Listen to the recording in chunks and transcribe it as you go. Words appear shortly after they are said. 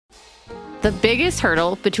The biggest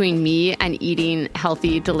hurdle between me and eating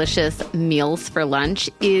healthy, delicious meals for lunch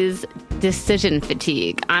is decision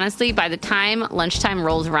fatigue. Honestly, by the time lunchtime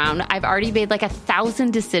rolls around, I've already made like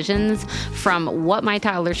 1,000 decisions, from what my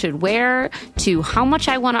toddler should wear to how much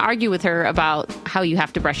I want to argue with her about how you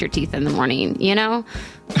have to brush your teeth in the morning, you know?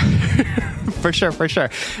 For sure.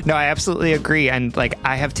 No, I absolutely agree. And like,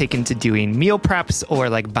 I have taken to doing meal preps or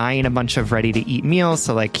like buying a bunch of ready to eat meals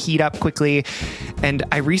to like heat up quickly. And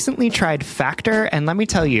I recently tried Factor. And let me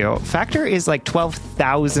tell you, Factor is like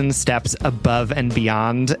 12,000 steps above and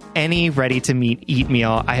beyond any ready to eat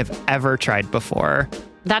meal I have ever tried before.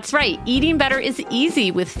 That's right. Eating better is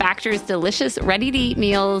easy with Factor's delicious, ready-to-eat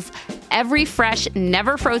meals. Every fresh,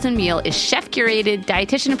 never frozen meal is chef-curated,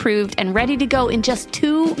 dietitian-approved, and ready to go in just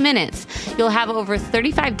 2 minutes. You'll have over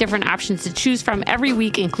 35 different options to choose from every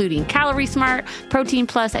week, including Calorie Smart, Protein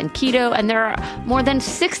Plus, and Keto. And there are more than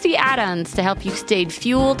 60 add-ons to help you stay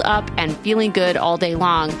fueled up and feeling good all day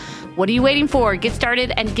long. What are you waiting for? Get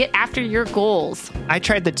started and get after your goals. I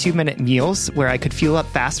tried the 2-minute meals where I could fuel up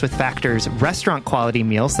fast with Factor's restaurant quality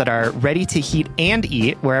meals that are ready to heat and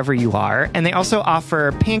eat wherever you are. And they also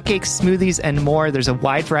offer pancakes, smoothies, and more. There's a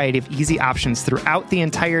wide variety of easy options throughout the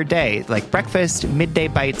entire day, like breakfast, midday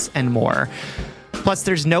bites, and more. Plus,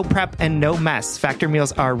 there's no prep and no mess. Factor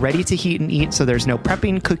meals are ready to heat and eat, so there's no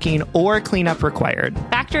prepping, cooking, or cleanup required.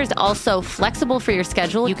 Factor is also flexible for your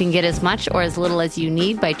schedule. You can get as much or as little as you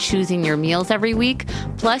need by choosing your meals every week.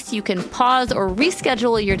 Plus, you can pause or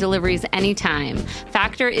reschedule your deliveries anytime.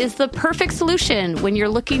 Factor is the perfect solution when you're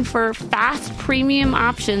looking for fast, premium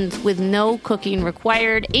options with no cooking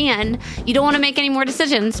required, and you don't want to make any more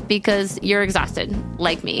decisions because you're exhausted,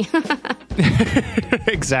 like me.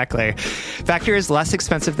 Exactly. Factor is less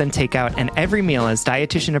expensive than takeout, and every meal is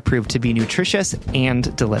dietitian approved to be nutritious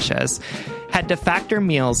and delicious. Head to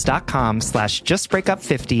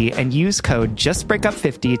factormeals.com/justbreakup50 and use code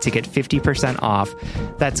justbreakup50 to get 50% off.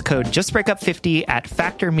 That's code justbreakup50 at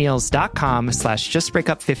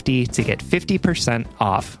factormeals.com/justbreakup50 to get 50%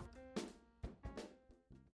 off.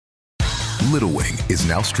 Little Wing is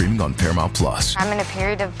now streaming on Paramount Plus. I'm in a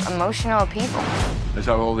period of emotional upheaval. Is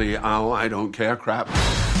that all the I don't care crap?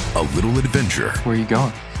 A little adventure. Where are you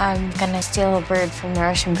going? I'm gonna steal a bird from the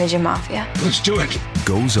Russian pigeon mafia. Let's do it.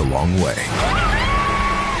 Goes a long way.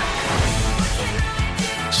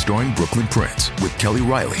 Starring Brooklyn Prince with Kelly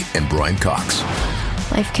Riley and Brian Cox.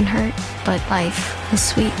 Life can hurt, but life is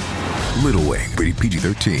sweet. Little Wing, rated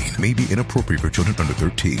PG-13, may be inappropriate for children under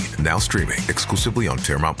 13. Now streaming exclusively on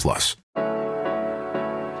Paramount Plus.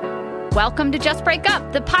 Welcome to Just Break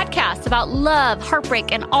Up, the podcast about love,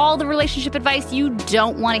 heartbreak, and all the relationship advice you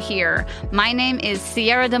don't want to hear. My name is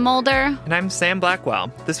Sierra DeMulder. And I'm Sam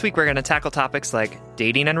Blackwell. This week we're going to tackle topics like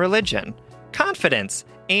dating and religion, confidence,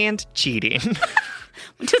 and cheating.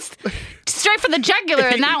 Just straight for the jugular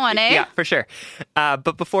in that one, eh? Yeah, for sure.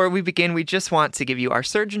 But before we begin, we just want to give you our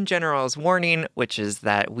Surgeon General's warning, which is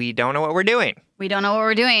that we don't know what we're doing. We don't know what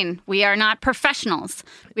we're doing. We are not professionals.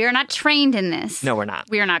 We are not trained in this. No, we're not.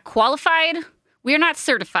 We are not qualified. We are not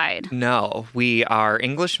certified. No, we are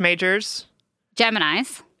English majors.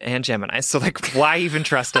 Geminis. And Geminis. So, like, why even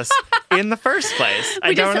trust us in the first place?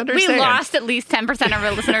 I don't understand. We lost at least 10% of our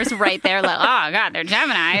listeners right there. Like, oh, God, they're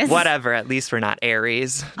Geminis. Whatever. At least we're not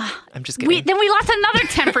Aries. I'm just kidding. Then we lost another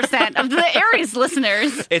 10% of the Aries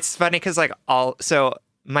listeners. It's funny because, like, so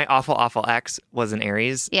my awful ex was an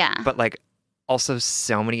Aries. Yeah. But, like, also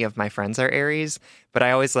so many of my friends are Aries. But I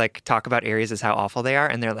always, like, talk about Aries as how awful they are.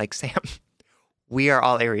 And they're like, Sam, we are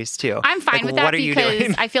all Aries, too. I'm fine with that what are you because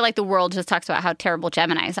doing? I feel like the world just talks about how terrible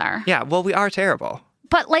Geminis are. Yeah, well, we are terrible.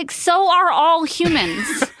 But, like, so are all humans.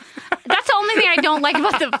 That's the only thing I don't like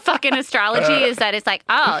about the fucking astrology is that it's like,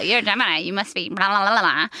 oh, you're a Gemini, you must be blah, blah, blah,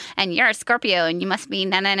 blah, and you're a Scorpio, and you must be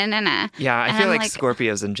na, na, na, na, na. Yeah, I feel like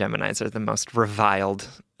Scorpios and Geminis are the most reviled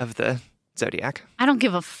of the zodiac. I don't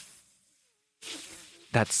give a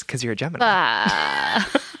That's because you're a Gemini.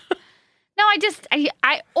 No,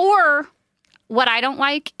 or what I don't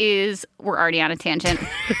like is, we're already on a tangent.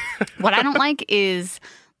 What I don't like is,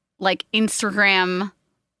 like, Instagram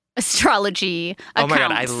astrology accounts. Oh my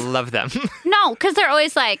God, I love them. No, because they're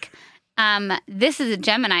always like, this is a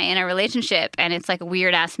Gemini in a relationship, and it's like a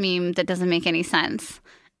weird-ass meme that doesn't make any sense.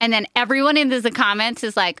 And then everyone in the comments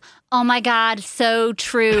is like, oh my God, so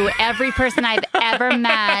true. Every person I've ever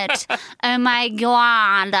met. Oh my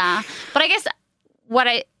God. But I guess what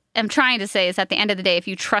I am trying to say is at the end of the day, if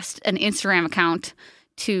you trust an Instagram account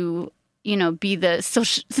to, you know, be the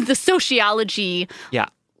sociology, yeah,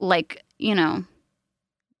 like, you know,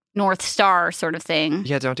 North Star sort of thing.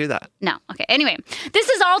 Yeah, don't do that. No. Okay. Anyway, this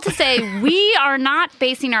is all to say we are not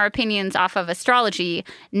basing our opinions off of astrology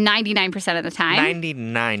 99% of the time.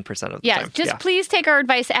 99% of the Yeah, time. just please take our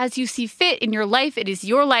advice as you see fit in your life. It is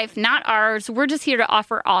your life, not ours. We're just here to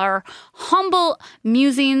offer our humble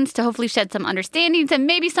musings to hopefully shed some understandings and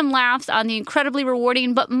maybe some laughs on the incredibly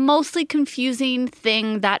rewarding but mostly confusing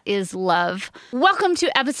thing that is love. Welcome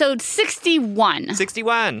to episode 61.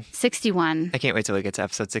 61. 61. I can't wait till we get to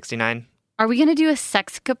episode 69. Are we going to do a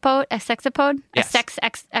sexapode? Yes.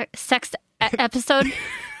 A sex episode?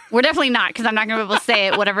 We're definitely not, because I'm not going to be able to say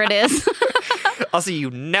it, whatever it is. Also, you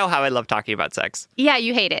know how I love talking about sex. Yeah,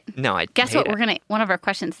 you hate it. No, I Guess hate what? it. One of our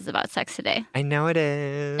questions is about sex today. I know it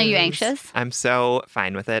is. Are you anxious? I'm so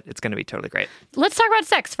fine with it. It's going to be totally great. Let's talk about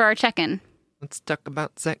sex for our check-in. Let's talk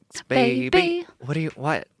about sex, baby.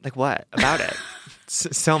 What? Like what about it?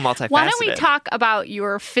 It's so multifaceted. Why don't we talk about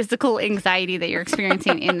your physical anxiety that you're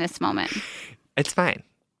experiencing in this moment? It's fine.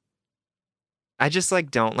 I just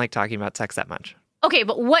don't like talking about sex that much. Okay,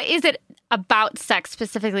 but what is it about sex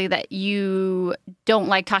specifically that you don't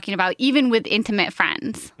like talking about, even with intimate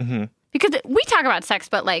friends? Mm-hmm. Because we talk about sex,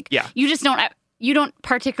 but Yeah. you don't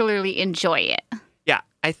particularly enjoy it. Yeah,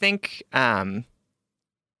 I think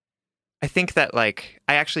that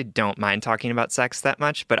I actually don't mind talking about sex that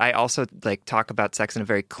much, but I also talk about sex in a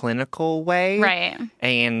very clinical way. Right.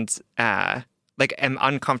 And am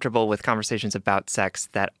uncomfortable with conversations about sex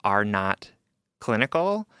that are not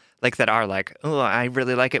clinical. That are oh, I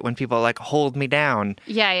really like it when people hold me down.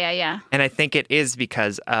 Yeah. And I think it is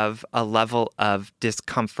because of a level of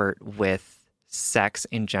discomfort with sex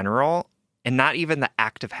in general. And not even the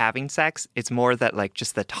act of having sex. It's more that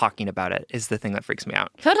just the talking about it is the thing that freaks me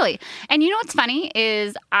out. Totally. And you know what's funny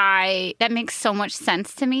is that makes so much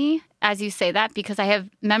sense to me as you say that, because I have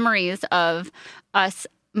memories of us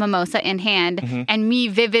mimosa in hand and me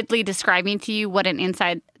vividly describing to you what the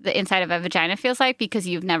inside of a vagina feels like, because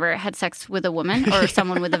you've never had sex with a woman or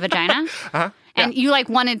someone with a vagina. And you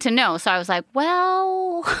wanted to know. So I was like,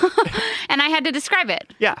 well, and I had to describe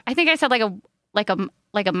it. Yeah. I think I said like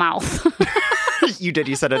a mouth. You did.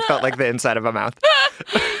 You said it felt like the inside of a mouth.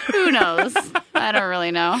 Who knows? I don't really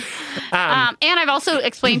know. And I've also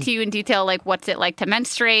explained to you in detail, what's it like to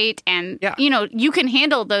menstruate. And, you can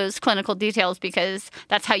handle those clinical details because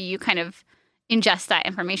that's how you kind of ingest that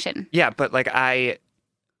information. Yeah, but I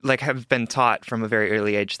have been taught from a very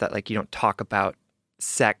early age that you don't talk about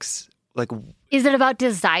sex. Is it about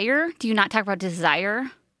desire? Do you not talk about desire?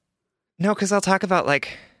 No, because I'll talk about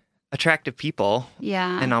attractive people.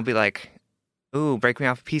 Yeah. And I'll be like, ooh, break me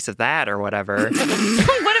off a piece of that or whatever. When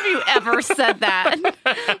have you ever said that?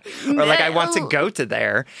 Or I want to go to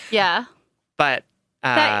there. Yeah. But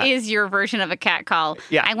that is your version of a cat call.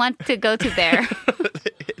 Yeah. I want to go to there.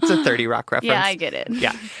 It's a 30 Rock reference. Yeah, I get it.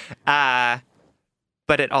 Yeah.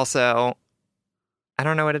 But it also, I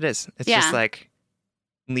don't know what it is. It's just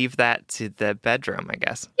leave that to the bedroom, I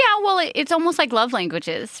guess. Yeah, well, it's almost like love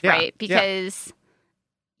languages, Yeah, right? Because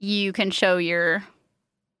you can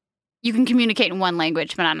you can communicate in one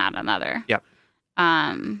language, but not another. Yep.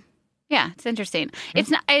 Yeah, it's interesting. It's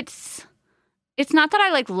not that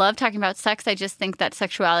I love talking about sex. I just think that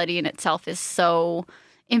sexuality in itself is so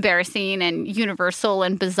embarrassing and universal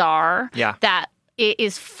and bizarre that it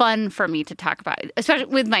is fun for me to talk about, especially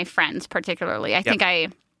with my friends particularly. I think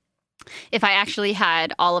if I actually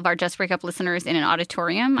had all of our Just Break Up listeners in an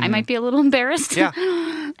auditorium, I might be a little embarrassed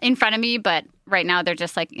in front of me, but right now they're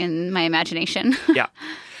just in my imagination. Yeah.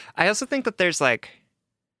 I also think that there's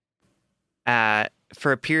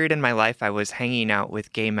for a period in my life, I was hanging out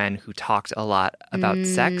with gay men who talked a lot about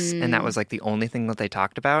sex, and that was the only thing that they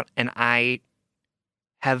talked about. And I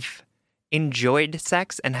have enjoyed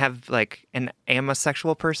sex and and am a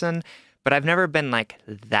sexual person, but I've never been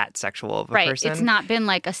that sexual of a person. Right. It's not been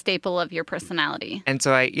a staple of your personality. And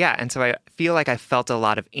so I feel I felt a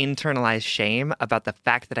lot of internalized shame about the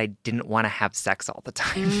fact that I didn't want to have sex all the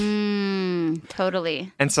time.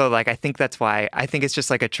 Totally. And so I think that's why I think it's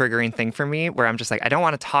just a triggering thing for me where I'm just I don't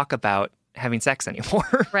want to talk about having sex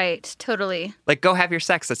anymore. Right. Totally. Go have your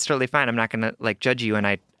sex. That's totally fine. I'm not going to judge you. And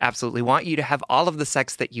I absolutely want you to have all of the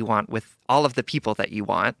sex that you want with all of the people that you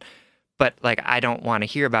want. But I don't want to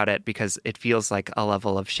hear about it because it feels like a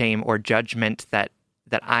level of shame or judgment that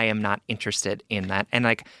I am not interested in that. And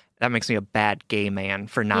that makes me a bad gay man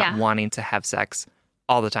for not wanting to have sex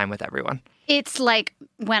all the time with everyone. It's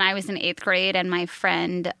when I was in 8th grade and my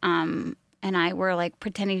friend and I were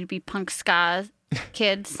pretending to be punk ska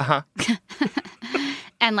kids.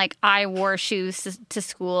 And I wore shoes to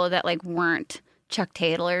school that weren't Chuck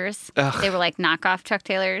Taylors. Ugh. They were knockoff Chuck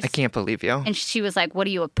Taylors. I can't believe you. And she was like, what are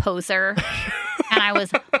you, a poser? And I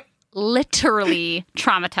was literally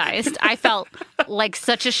traumatized. I felt like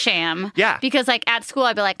such a sham. Yeah. Because like at school,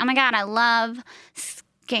 I'd be like, oh my God, I love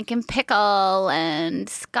Skank and Pickle and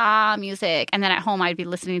ska music. And then at home, I'd be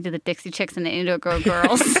listening to the Dixie Chicks and the Indigo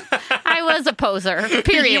Girls. I was a poser,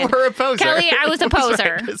 period. You were a poser. Kelly, I was a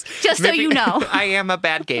poser. Just so you know. I am a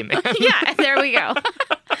bad gay man. Yeah, there we go.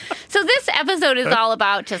 So this episode is all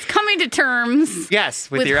about just coming to terms. Yes,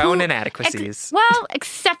 with your own inadequacies.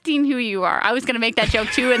 Accepting who you are. I was going to make that joke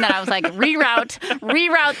too, and then I was like,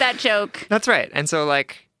 reroute that joke. That's right. And so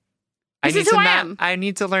like, This is who I am. I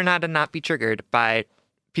need to learn how to not be triggered by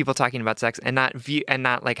people talking about sex and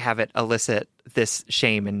not like have it elicit this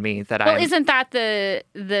shame in me that Well, isn't that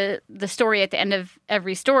the story at the end of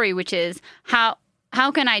every story, which is how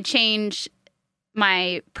can I change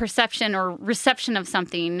my perception or reception of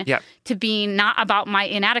something to being not about my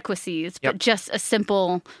inadequacies, but just a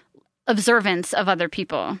simple observance of other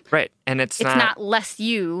people. Right. And it's not less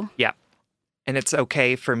you. Yeah. And it's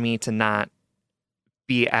okay for me to not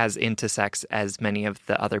be as into sex as many of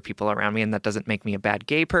the other people around me. And that doesn't make me a bad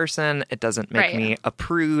gay person. It doesn't make me a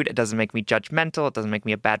prude. It doesn't make me judgmental. It doesn't make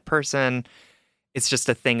me a bad person. It's just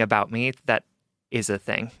a thing about me that is a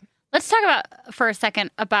thing. Let's talk about for a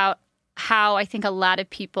second about how I think a lot of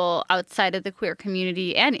people outside of the queer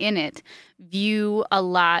community and in it view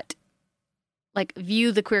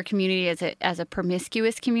the queer community as a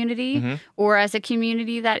promiscuous community or as a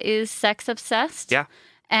community that is sex obsessed. Yeah.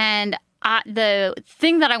 And the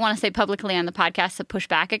thing that I want to say publicly on the podcast to push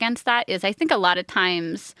back against that is I think a lot of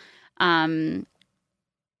times to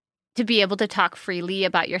be able to talk freely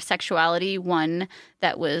about your sexuality, one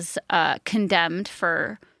that was condemned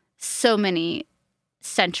for so many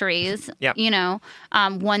centuries,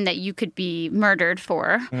 one that you could be murdered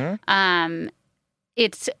for.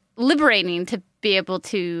 It's liberating to be able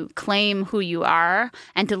to claim who you are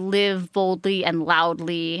and to live boldly and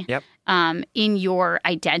loudly in your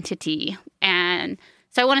identity. And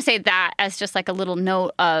so I want to say that as just like a little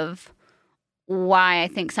note of why I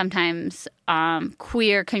think sometimes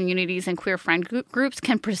queer communities and queer friend groups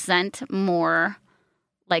can present more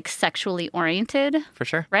like sexually oriented. For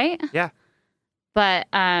sure. Right? Yeah. But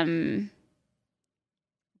I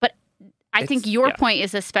think your point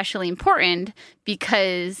is especially important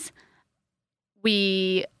because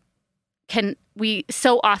we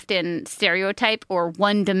so often stereotype or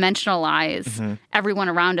one-dimensionalize everyone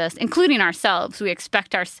around us, including ourselves. We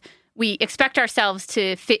expect ourselves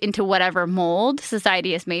to fit into whatever mold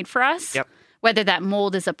society has made for us. Yep. Whether that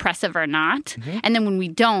mold is oppressive or not. And then when we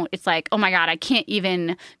don't, it's like, oh my God, I can't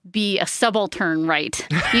even be a subaltern right.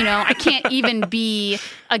 I can't even be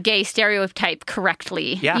a gay stereotype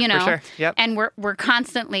correctly. Yeah, for sure. Yep. And we're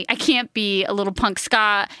constantly, I can't be a little punk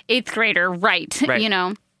ska 8th grader right.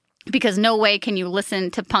 Because no way can you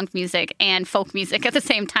listen to punk music and folk music at the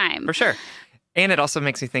same time. For sure. And it also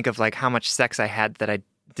makes me think of like how much sex I had that I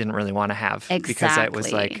didn't really want to have. Exactly. Because I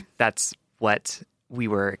was like, that's what we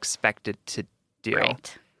were expected to do.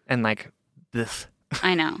 Right. And like, this.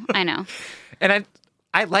 I know. And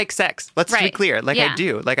I like sex. Let's be clear. Like I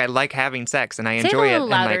do. Like I like having sex and I enjoy it. Say it a little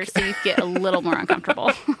louder so you get a little more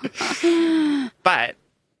uncomfortable. But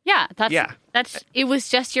that's it was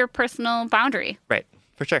just your personal boundary. Right.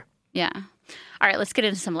 For sure. Yeah. All right, let's get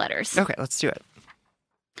into some letters. Okay, let's do it.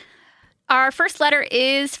 Our first letter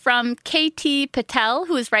is from KT Patel,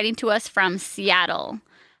 who is writing to us from Seattle.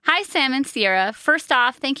 Hi, Sam and Sierra. First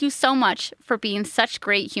off, thank you so much for being such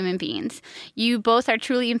great human beings. You both are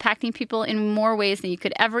truly impacting people in more ways than you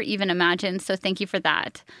could ever even imagine, so thank you for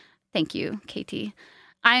that. Thank you, KT.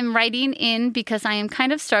 I'm writing in because I am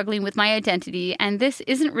kind of struggling with my identity, and this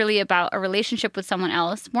isn't really about a relationship with someone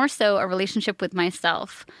else, more so a relationship with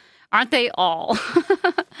myself. Aren't they all?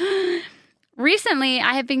 Recently,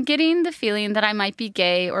 I have been getting the feeling that I might be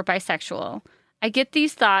gay or bisexual. I get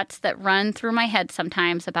these thoughts that run through my head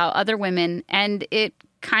sometimes about other women, and it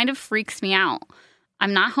kind of freaks me out.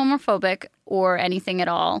 I'm not homophobic or anything at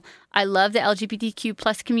all. I love the LGBTQ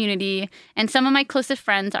plus community, and some of my closest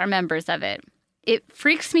friends are members of it. It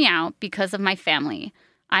freaks me out because of my family.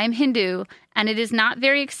 I am Hindu, and it is not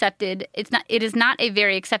very accepted. It is not a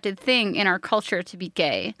very accepted thing in our culture to be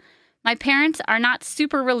gay. My parents are not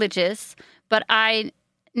super religious, but I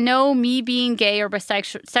know me being gay or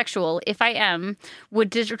bisexual, if I am, would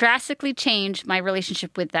drastically change my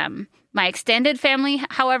relationship with them. My extended family,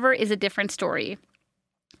 however, is a different story.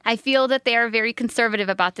 I feel that they are very conservative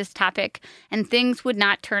about this topic, and things would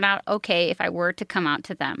not turn out okay if I were to come out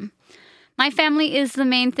to them. My family is the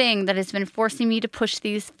main thing that has been forcing me to push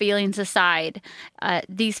these feelings aside,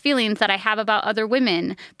 these feelings that I have about other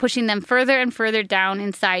women, pushing them further and further down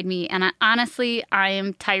inside me, and honestly, I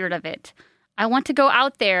am tired of it. I want to go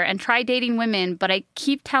out there and try dating women, but I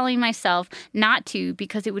keep telling myself not to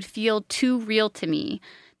because it would feel too real to me.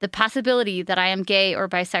 The possibility that I am gay or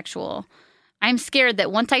bisexual. I'm scared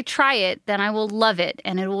that once I try it, then I will love it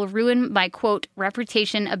and it will ruin my, quote,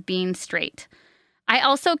 reputation of being straight. I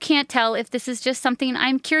also can't tell if this is just something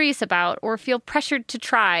I'm curious about or feel pressured to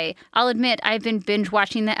try. I'll admit I've been binge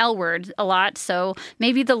watching the L Word a lot, so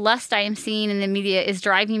maybe the lust I am seeing in the media is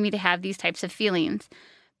driving me to have these types of feelings.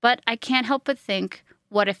 But I can't help but think,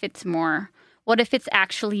 what if it's more? What if it's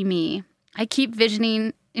actually me? I keep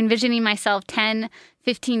envisioning myself 10,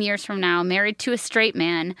 15 years from now, married to a straight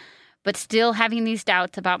man, but still having these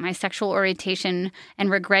doubts about my sexual orientation and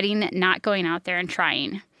regretting not going out there and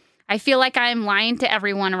trying. I feel like I'm lying to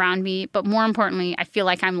everyone around me, but more importantly, I feel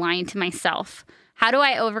like I'm lying to myself. How do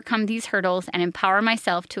I overcome these hurdles and empower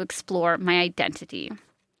myself to explore my identity?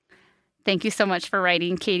 Thank you so much for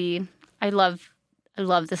writing, Katie. I love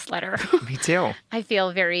this letter. Me too. I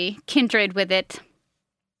feel very kindred with it.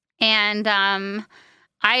 And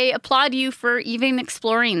I applaud you for even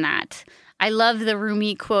exploring that. I love the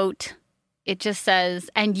Rumi quote. It just says,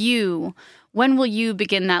 and you, when will you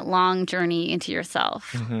begin that long journey into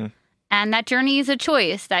yourself? Mm-hmm. And that journey is a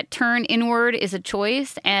choice. That turn inward is a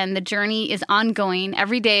choice. And the journey is ongoing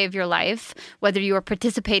every day of your life, whether you are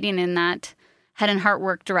participating in that head and heart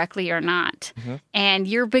work directly or not. Mm-hmm. And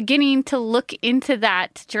you're beginning to look into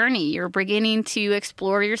that journey. You're beginning to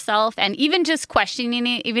explore yourself and even just questioning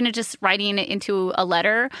it, even just writing it into a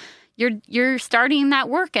letter. You're starting that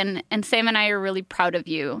work, and Sam and I are really proud of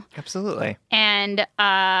you. Absolutely. And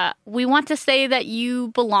we want to say that you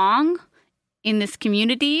belong in this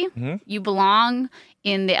community. Mm-hmm. You belong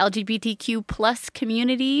in the LGBTQ plus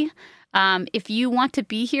community. If you want to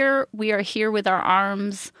be here, we are here with our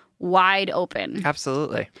arms wide open.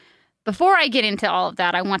 Absolutely. Before I get into all of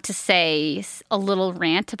that, I want to say a little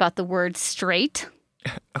rant about the word straight.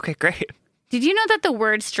 Okay, great. Did you know that the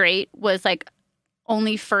word straight was like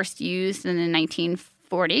only first used in the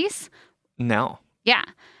 1940s? No. Yeah.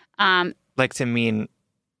 Like to mean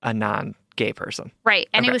a non-gay person. Right.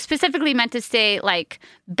 And okay. It was specifically meant to say like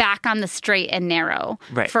back on the straight and narrow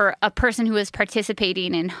right. for a person who was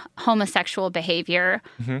participating in homosexual behavior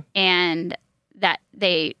mm-hmm. and that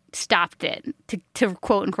they stopped it to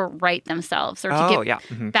quote unquote right themselves or to get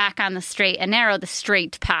mm-hmm. back on the straight and narrow, the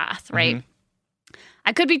straight path, right? Mm-hmm.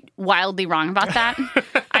 I could be wildly wrong about that.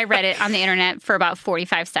 I read it on the internet for about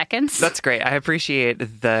 45 seconds. That's great. I appreciate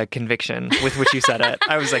the conviction with which you said it.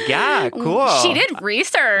 I was like, yeah, cool. She did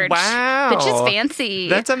research. Wow. Which is fancy.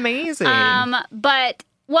 That's amazing. But,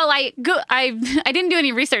 well, I didn't do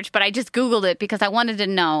any research, but I just Googled it because I wanted to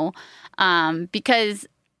know. Because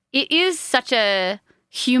it is such a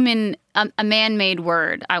human, a man-made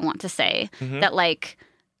word, I want to say, mm-hmm. that like,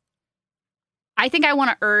 I think I want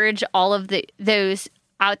to urge all of those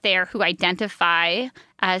out there who identify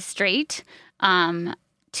as straight to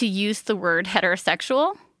use the word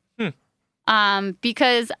heterosexual.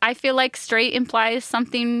 Because I feel like straight implies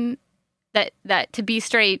something that to be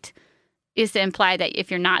straight is to imply that if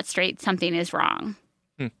you're not straight, something is wrong.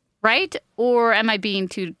 Right? Or am I being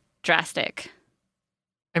too drastic?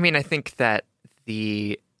 I mean, I think that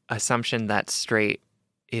the assumption that straight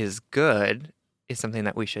is good is something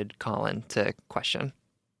that we should call into question.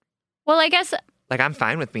 Well, I guess... Like, I'm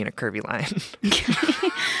fine with being a curvy lion.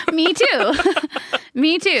 Me too.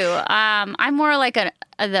 Me too. I'm more like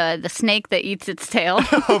the snake that eats its tail.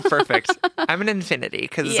 Oh, perfect. I'm an infinity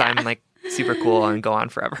because I'm like super cool and go on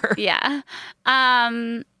forever. Yeah.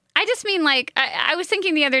 I just mean like, I was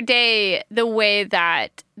thinking the other day the way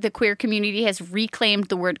that the queer community has reclaimed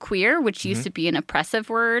the word queer, which used to be an oppressive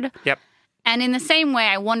word. Yep. And in the same way,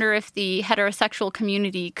 I wonder if the heterosexual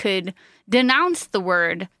community could denounce the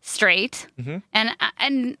word straight. Mm-hmm.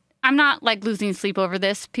 And I'm not like losing sleep over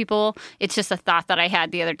this, people. It's just a thought that I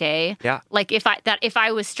had the other day. Yeah. Like if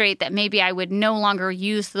I was straight, that maybe I would no longer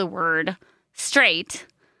use the word straight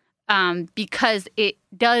because it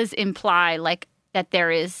does imply like that there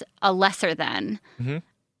is a lesser than. Mm-hmm.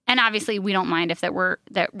 And obviously we don't mind if that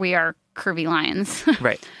we are curvy lions.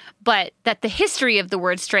 Right. But that the history of the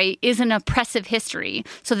word straight is an oppressive history.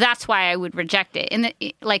 So that's why I would reject it. And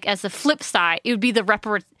like as the flip side, it would be the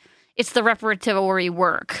reparatory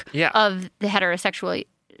work of the heterosexual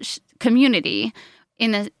community.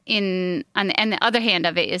 On the other hand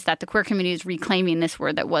of it is that the queer community is reclaiming this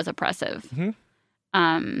word that was oppressive. Mm-hmm.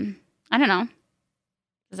 I don't know.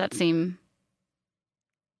 Does that seem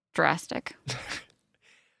drastic?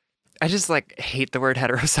 I just like hate the word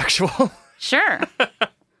heterosexual. Sure.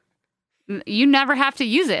 You never have to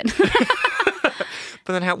use it. But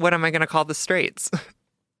then what am I going to call the straights?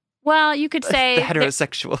 Well, you could say the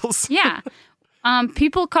heterosexuals. Yeah.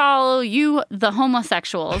 People call you the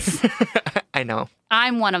homosexuals. I know.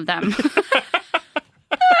 I'm one of them.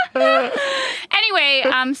 Anyway,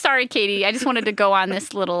 sorry, Katie. I just wanted to go on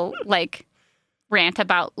this little rant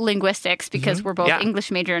about linguistics because we're both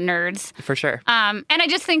English major nerds. For sure. And I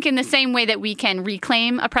just think in the same way that we can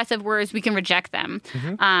reclaim oppressive words, we can reject them.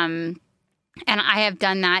 And I have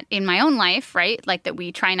done that in my own life, right? Like that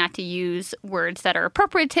we try not to use words that are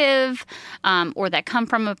appropriative or that come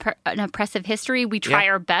from an oppressive history. We try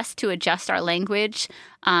our best to adjust our language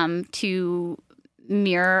to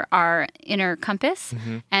mirror our inner compass.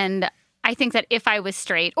 And I think that if I was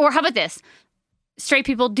straight, or how about this? Straight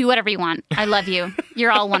people, do whatever you want. I love you.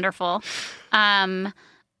 You're all wonderful. In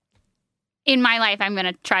my life, I'm going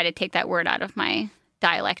to try to take that word out of my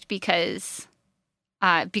dialect because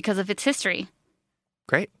of its history.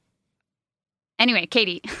 Great. Anyway,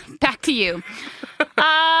 Katie, back to you.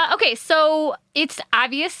 Okay, so it's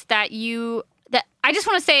obvious that I just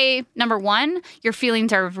want to say, number one, your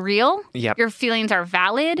feelings are real. Yep. Your feelings are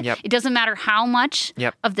valid. Yep. It doesn't matter how much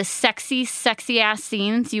of the sexy-ass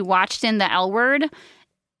scenes you watched in the L Word.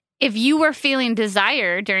 If you were feeling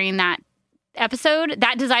desire during that episode,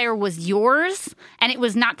 that desire was yours, and it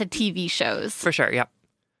was not the TV shows. For sure, yep.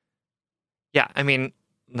 Yeah, I mean,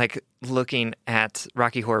 looking at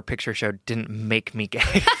Rocky Horror Picture Show didn't make me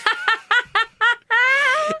gay.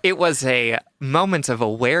 It was a moment of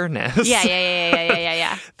awareness.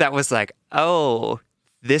 Yeah. That was like, oh,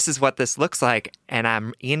 this is what this looks like, and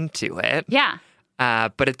I'm into it. Yeah.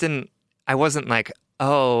 But it didn't, I wasn't like,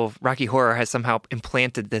 oh, Rocky Horror has somehow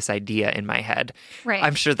implanted this idea in my head. Right.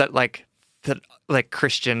 I'm sure that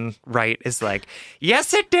Christian right is like,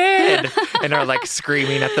 yes, it did. And are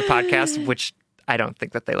screaming at the podcast, which I don't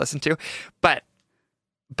think that they listen to. But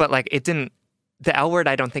it didn't, the L Word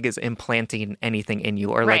I don't think is implanting anything in you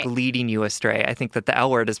or leading you astray. I think that the L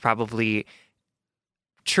Word is probably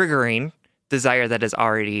triggering desire that is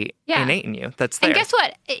already innate in you. That's there. And guess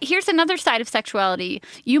what? Here's another side of sexuality.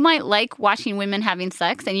 You might like watching women having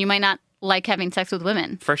sex, and you might not like having sex with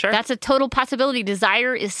women. For sure. That's a total possibility.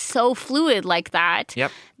 Desire is so fluid like that.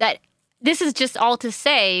 Yep. That this is just all to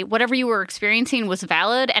say whatever you were experiencing was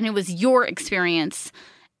valid, and it was your experience.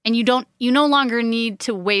 And you no longer need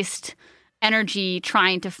to waste energy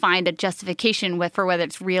trying to find a justification for whether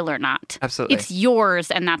it's real or not. Absolutely. It's yours,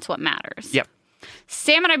 and that's what matters. Yep.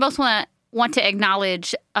 Sam and I both want to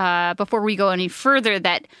acknowledge before we go any further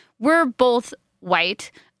that we're both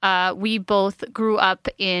white. We both grew up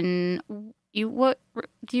in do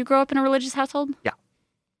you grow up in a religious household? Yeah.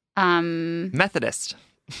 Methodist.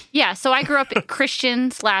 Yeah, so I grew up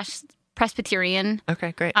Christian/Presbyterian.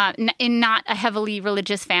 Okay, great. In not a heavily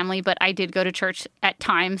religious family, but I did go to church at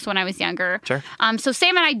times when I was younger. Sure. So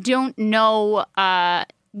Sam and I don't know.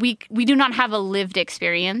 We do not have a lived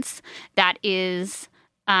experience that is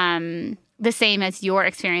the same as your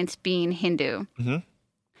experience being Hindu. Mm-hmm.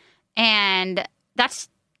 And that's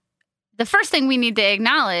the first thing we need to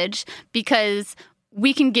acknowledge, because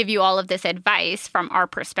we can give you all of this advice from our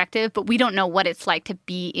perspective, but we don't know what it's like to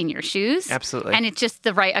be in your shoes. Absolutely. And it's just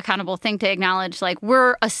the right accountable thing to acknowledge,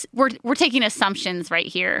 we're taking assumptions right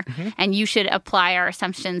here, and you should apply our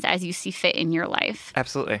assumptions as you see fit in your life.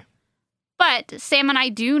 Absolutely. But Sam and I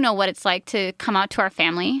do know what it's like to come out to our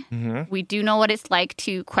family. Mm-hmm. We do know what it's like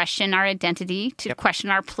to question our identity, to question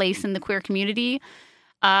our place in the queer community.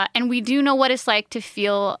 And we do know what it's like to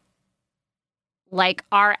feel like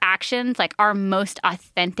our actions, like our most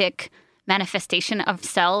authentic manifestation of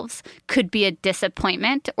selves, could be a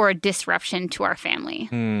disappointment or a disruption to our family.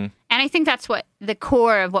 And I think that's what the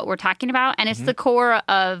core of what we're talking about. And it's the core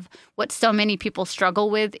of what so many people struggle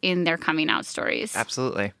with in their coming out stories.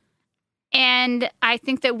 Absolutely. And I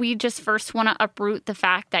think that we just first want to uproot the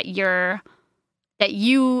fact that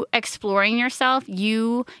you exploring yourself,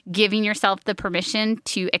 you giving yourself the permission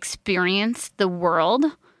to experience the world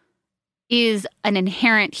is an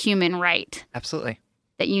inherent human right. Absolutely.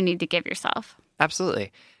 That you need to give yourself.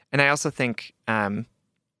 Absolutely. And I also think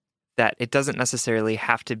that it doesn't necessarily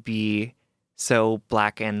have to be so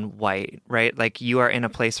black and white, right? Like, you are in a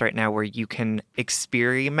place right now where you can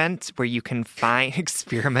experiment, where you can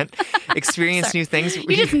experience new things.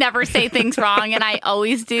 You just never say things wrong, and I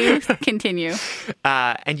always do. Continue.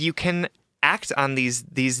 And you can act on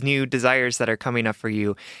these new desires that are coming up for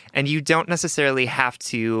you. And you don't necessarily have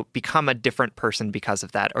to become a different person because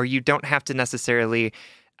of that, or you don't have to necessarily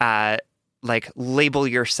label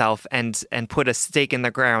yourself and put a stake in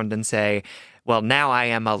the ground and say, well, now I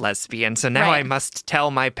am a lesbian, so now I must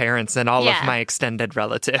tell my parents and all of my extended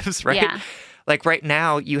relatives, right? Yeah. Like, right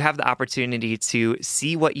now, you have the opportunity to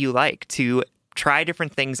see what you like, to try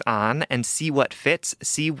different things on and see what fits,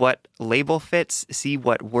 see what label fits, see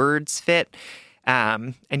what words fit.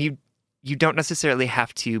 And you don't necessarily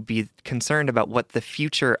have to be concerned about what the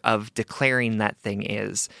future of declaring that thing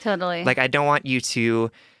is. Totally. Like, I don't want you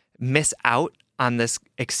to miss out on this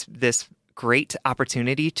great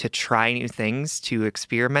opportunity to try new things, to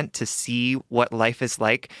experiment, to see what life is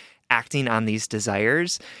like acting on these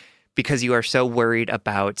desires, because you are so worried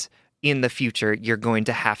about in the future you're going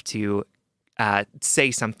to have to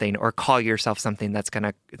say something or call yourself something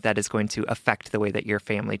that is going to affect the way that your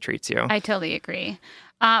family treats you. I totally agree.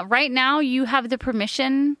 Right now, you have the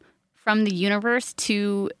permission from the universe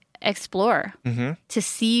to explore, to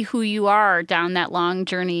see who you are down that long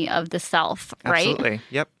journey of the self, right? Absolutely.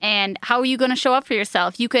 Yep. And how are you going to show up for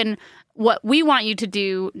yourself? What we want you to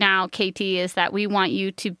do now, KT, is that we want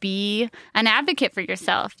you to be an advocate for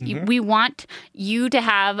yourself. We want you to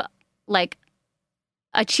have like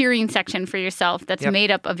a cheering section for yourself that's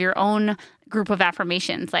made up of your own group of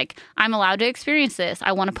affirmations. Like, I'm allowed to experience this.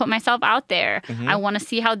 I want to put myself out there. I want to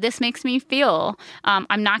see how this makes me feel.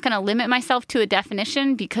 I'm not going to limit myself to a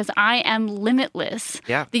definition because I am limitless.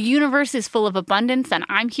 Yeah. The universe is full of abundance and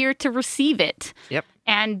I'm here to receive it. Yep.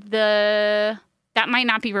 And that might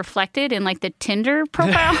not be reflected in like the Tinder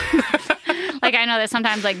profile. Like, I know that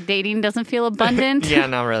sometimes like dating doesn't feel abundant. Yeah,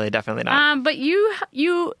 no, really, definitely not. But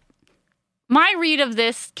my read of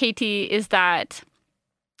this, KT, is that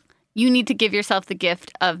you need to give yourself the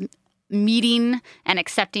gift of meeting and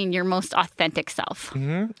accepting your most authentic self.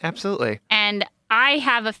 Absolutely. And I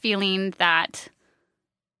have a feeling that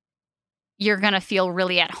you're going to feel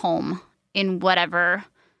really at home in whatever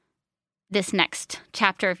this next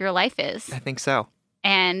chapter of your life is. I think so.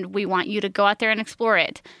 And we want you to go out there and explore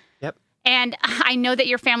it. Yep. And I know that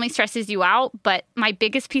your family stresses you out, but my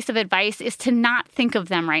biggest piece of advice is to not think of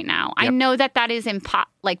them right now. Yep. I know that is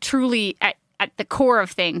truly at the core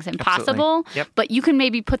of things impossible. Yep. But you can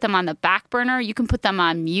maybe put them on the back burner. You can put them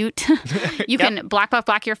on mute. You can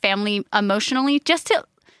block your family emotionally just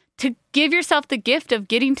to give yourself the gift of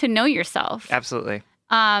getting to know yourself. Absolutely.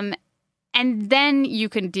 And then you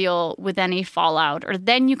can deal with any fallout, or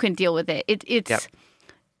then you can deal with it. It's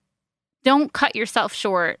Don't cut yourself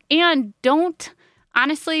short. And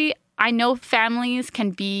honestly, I know families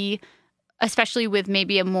can be, especially with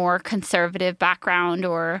maybe a more conservative background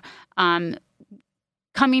or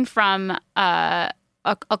coming from a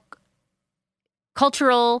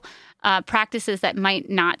cultural practices that might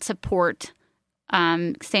not support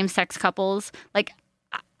same-sex couples. Like,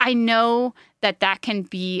 I know that can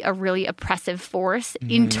be a really oppressive force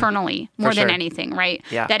internally more than anything, right?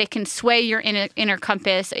 Yeah. That it can sway your inner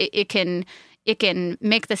compass. It can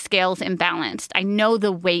make the scales imbalanced. I know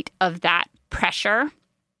the weight of that pressure,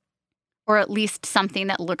 or at least something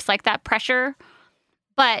that looks like that pressure.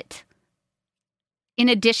 But in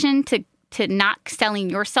addition to not selling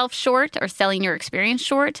yourself short or selling your experience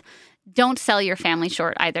short, don't sell your family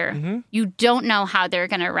short either. You don't know how they're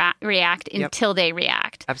going to react until they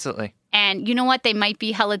react. Absolutely. And you know what? They might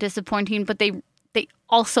be hella disappointing, but they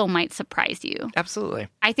also might surprise you. Absolutely.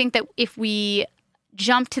 I think that if we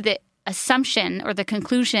jump to the assumption or the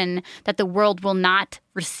conclusion that the world will not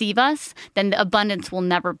receive us, then the abundance will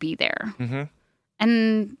never be there.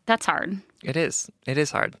 And that's hard. It is. It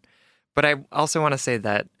is hard. But I also want to say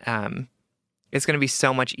that it's going to be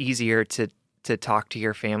so much easier to talk to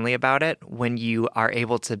your family about it when you are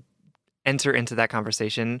able to enter into that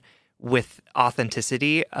conversation with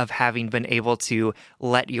authenticity of having been able to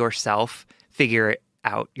let yourself figure it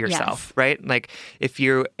out yourself, right? Like, if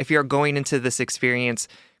you're going into this experience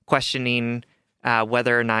questioning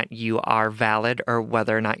whether or not you are valid, or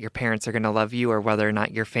whether or not your parents are going to love you, or whether or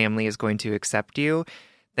not your family is going to accept you,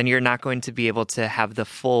 then you're not going to be able to have the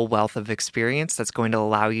full wealth of experience that's going to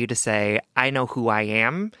allow you to say, I know who I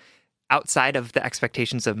am outside of the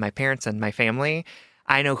expectations of my parents and my family.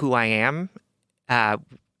 I know who I am.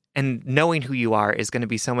 And knowing who you are is going to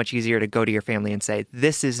be so much easier to go to your family and say,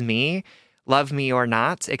 this is me, love me or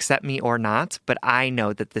not, accept me or not, but I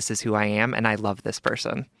know that this is who I am and I love this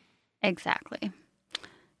person. Exactly.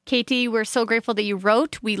 Katie, we're so grateful that you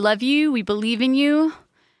wrote. We love you. We believe in you.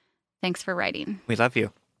 Thanks for writing. We love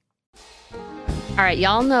you. All right,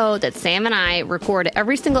 y'all know that Sam and I record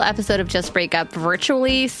every single episode of Just Break Up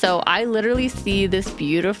virtually, so I literally see this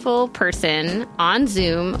beautiful person on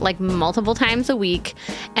Zoom like multiple times a week,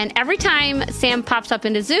 and every time Sam pops up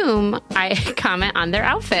into Zoom, I comment on their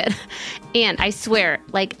outfit. And I swear,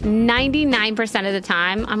 like 99% of the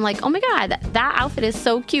time, I'm like, oh my God, that outfit is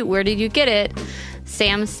so cute. Where did you get it?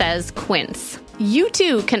 Sam says Quince. You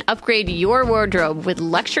too can upgrade your wardrobe with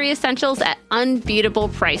luxury essentials at unbeatable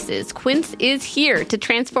prices. Quince is here to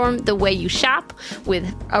transform the way you shop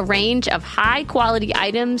with a range of high-quality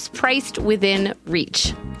items priced within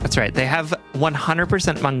reach. That's right. They have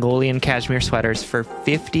 100% Mongolian cashmere sweaters for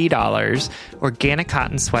 $50, organic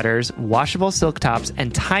cotton sweaters, washable silk tops,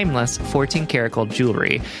 and timeless 14-karat gold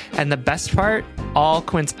jewelry. And the best part, all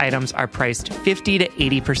Quince items are priced 50 to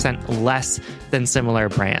 80% less than similar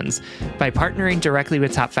brands. By partnering directly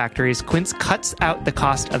with top factories, Quince cuts out the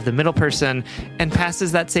cost of the middle person and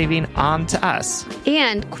passes that saving on to us.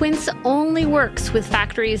 And Quince only works with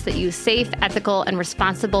factories that use safe, ethical, and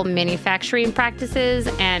responsible manufacturing practices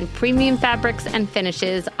and premium fabrics and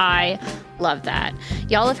finishes. I love that.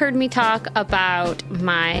 Y'all have heard me talk about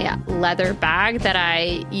my leather bag that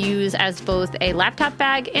I use as both a laptop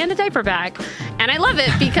bag and a diaper bag. And I love it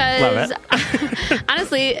because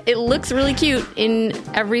honestly, it looks really cute in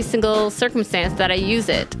every single circumstance that I use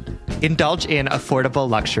it. Indulge in affordable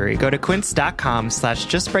luxury. Go to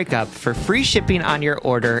quince.com/justbreakup for free shipping on your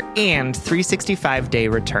order and 365-day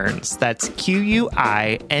returns. That's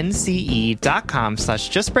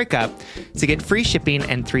QUINCE.com/justbreakup to get free shipping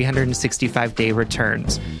and 365-day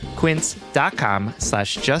returns.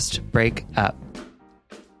 Quince.com/justbreakup.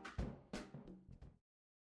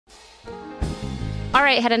 All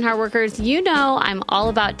right, Head and Heart workers, you know I'm all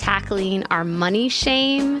about tackling our money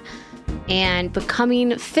shame and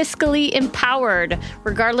becoming fiscally empowered,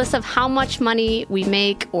 regardless of how much money we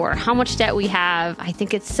make or how much debt we have. I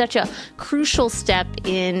think it's such a crucial step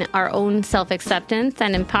in our own self-acceptance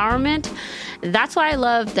and empowerment. That's why I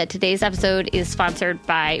love that today's episode is sponsored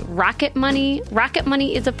by Rocket Money. Rocket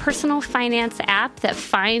Money is a personal finance app that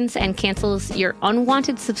finds and cancels your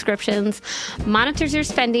unwanted subscriptions, monitors your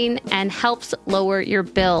spending, and helps lower your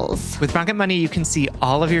bills. With Rocket Money, you can see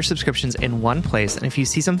all of your subscriptions in one place, and if you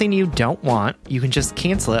see something you don't want, you can just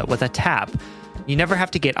cancel it with a tap. You never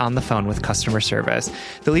have to get on the phone with customer service.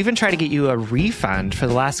 They'll even try to get you a refund for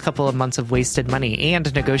the last couple of months of wasted money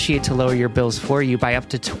and negotiate to lower your bills for you by up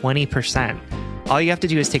to 20%. All you have to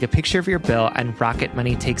do is take a picture of your bill, and Rocket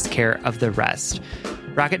Money takes care of the rest.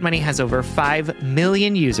 Rocket Money has over 5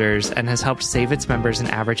 million users and has helped save its members an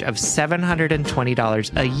average of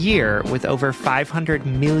 $720 a year with over $500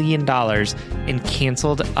 million in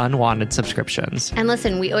canceled unwanted subscriptions. And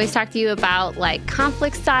listen, we always talk to you about like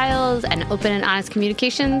conflict styles and open and honest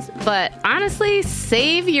communications, but honestly,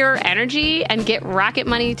 save your energy and get Rocket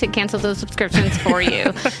Money to cancel those subscriptions for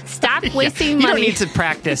you. Stop wasting money. You don't need to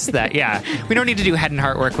practice that. Yeah. We don't need to do head and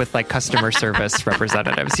heart work with like customer service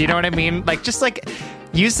representatives. You know what I mean? Like, just like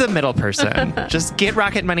use the middle person. Just get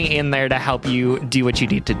Rocket Money in there to help you do what you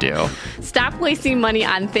need to do. Stop wasting money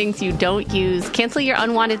on things you don't use. Cancel your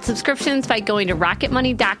unwanted subscriptions by going to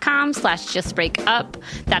rocketmoney.com/justbreakup.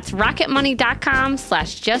 That's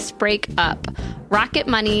rocketmoney.com/justbreakup.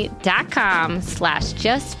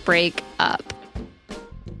 rocketmoney.com/justbreakup.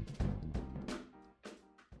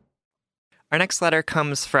 Our next letter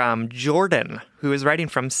comes from Jordan, who is writing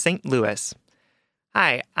from St. Louis.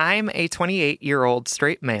 Hi, I'm a 28-year-old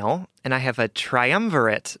straight male, and I have a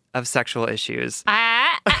triumvirate of sexual issues.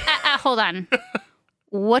 Hold on.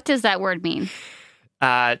 What does that word mean?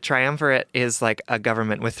 Triumvirate is like a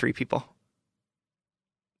government with 3 people.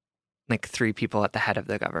 Like 3 people at the head of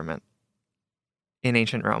the government in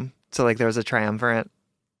ancient Rome. So like there was a triumvirate.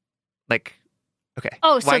 Like, okay.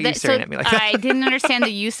 Oh, why are you staring at me like that? I didn't understand the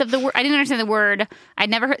use of the word. I didn't understand the word. I'd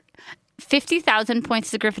never heard. 50,000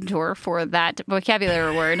 points to Gryffindor for that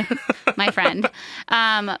vocabulary word, my friend.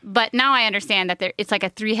 But now I understand that it's like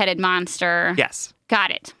a 3-headed monster. Yes.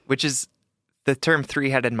 Got it. Which is the term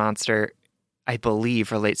 3-headed monster, I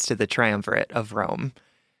believe, relates to the triumvirate of Rome,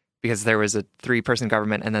 because there was a 3-person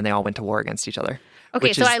government and then they all went to war against each other.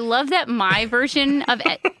 Okay, so I love that my version of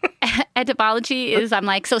etymology is I'm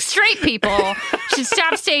like, so straight people should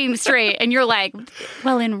stop staying straight. And you're like,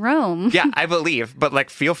 well, in Rome. Yeah, I believe. But like,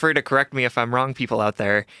 feel free to correct me if I'm wrong, people out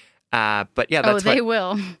there. But yeah, that's they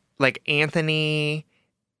will. Like Anthony,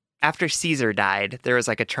 after Caesar died, there was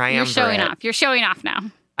like a triumvirate. You're showing off now.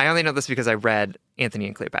 I only know this because I read Antony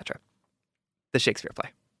and Cleopatra, the Shakespeare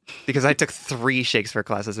play, because I took 3 Shakespeare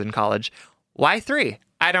classes in college. Why 3?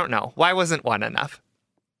 I don't know. Why wasn't 1 enough?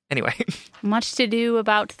 Anyway. Much to do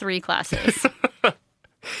about 3 classes.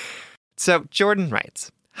 So Jordan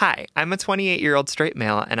writes, Hi, I'm a 28-year-old straight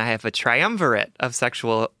male, and I have a triumvirate of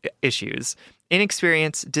sexual issues,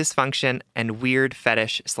 inexperience, dysfunction, and weird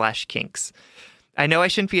fetish/kinks. I know I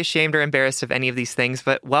shouldn't be ashamed or embarrassed of any of these things,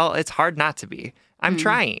 but, well, it's hard not to be. I'm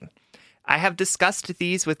trying. I have discussed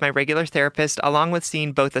these with my regular therapist, along with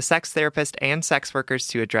seeing both a sex therapist and sex workers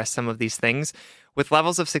to address some of these things. with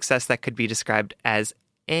levels of success that could be described as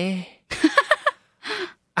eh.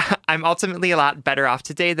 I'm ultimately a lot better off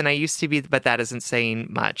today than I used to be, but that isn't saying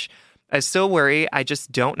much. I still worry I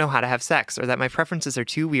just don't know how to have sex, or that my preferences are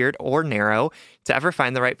too weird or narrow to ever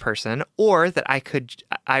find the right person, or that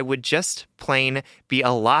I would just plain be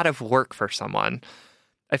a lot of work for someone.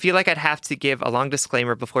 I feel like I'd have to give a long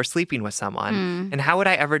disclaimer before sleeping with someone, and how would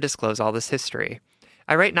I ever disclose all this history?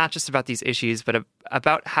 I write not just about these issues, but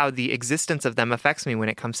about how the existence of them affects me when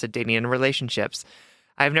it comes to dating and relationships.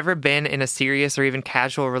 I've never been in a serious or even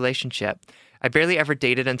casual relationship. I barely ever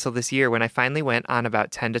dated until this year when I finally went on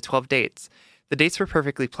about 10 to 12 dates. The dates were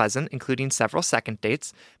perfectly pleasant, including several second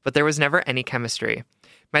dates, but there was never any chemistry.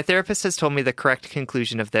 My therapist has told me the correct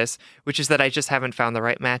conclusion of this, which is that I just haven't found the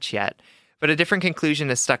right match yet. But a different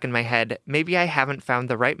conclusion is stuck in my head. Maybe I haven't found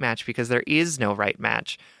the right match because there is no right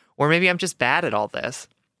match. Or maybe I'm just bad at all this.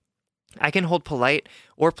 I can hold polite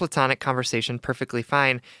or platonic conversation perfectly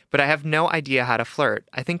fine, but I have no idea how to flirt.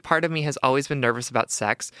 I think part of me has always been nervous about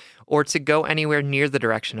sex, or to go anywhere near the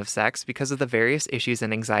direction of sex because of the various issues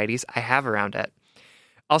and anxieties I have around it.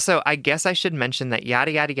 Also, I guess I should mention that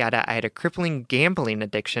yada yada yada, I had a crippling gambling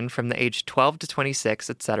addiction from the age 12 to 26,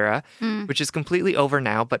 etc., which is completely over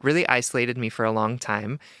now, but really isolated me for a long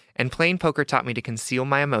time. And playing poker taught me to conceal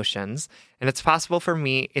my emotions, and it's impossible for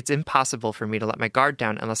me to let my guard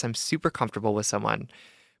down unless I'm super comfortable with someone.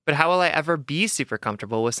 But how will I ever be super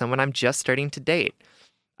comfortable with someone I'm just starting to date?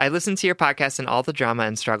 I listen to your podcast and all the drama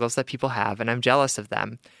and struggles that people have, and I'm jealous of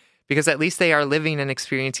them, because at least they are living and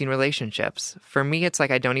experiencing relationships. For me, it's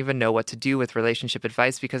like I don't even know what to do with relationship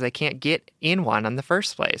advice because I can't get in one in the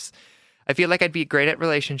first place. I feel like I'd be great at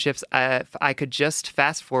relationships if I could just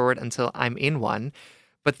fast forward until I'm in one,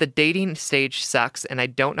 but the dating stage sucks and I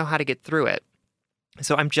don't know how to get through it.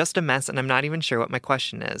 So I'm just a mess and I'm not even sure what my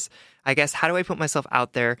question is. I guess, how do I put myself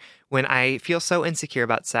out there when I feel so insecure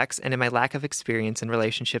about sex and in my lack of experience in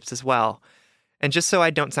relationships as well? And just so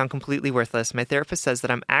I don't sound completely worthless, my therapist says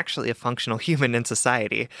that I'm actually a functional human in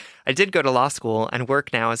society. I did go to law school and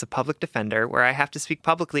work now as a public defender where I have to speak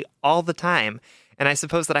publicly all the time, and I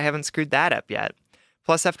suppose that I haven't screwed that up yet.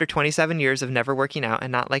 Plus, after 27 years of never working out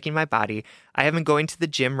and not liking my body, I have been going to the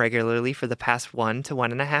gym regularly for the past 1 to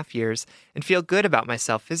 1.5 years and feel good about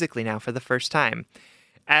myself physically now for the first time.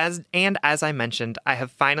 As I mentioned, I have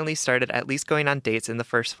finally started at least going on dates in the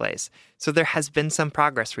first place, so there has been some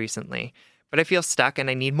progress recently. But I feel stuck and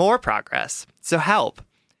I need more progress. So help.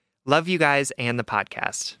 Love you guys and the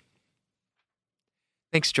podcast.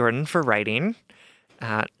 Thanks, Jordan, for writing.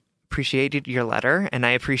 Appreciated your letter, and I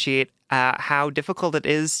appreciate how difficult it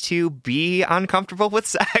is to be uncomfortable with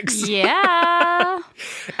sex. Yeah.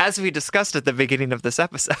 As we discussed at the beginning of this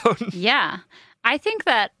episode. Yeah. I think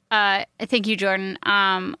that, thank you, Jordan.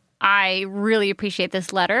 I really appreciate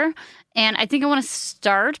this letter. And I think I want to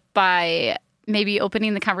start by maybe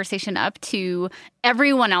opening the conversation up to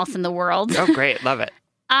everyone else in the world. Oh, great. Love it.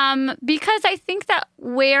 Because I think that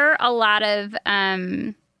where a lot of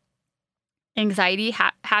anxiety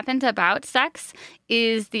happens about sex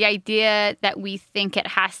is the idea that we think it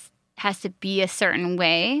has to be a certain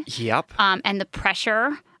way. Yep. And the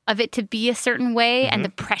pressure of it to be a certain way and the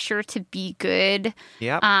pressure to be good.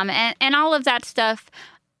 Yep. And all of that stuff.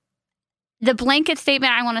 The blanket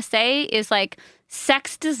statement I want to say is like,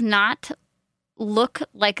 sex does not look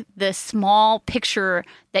like the small picture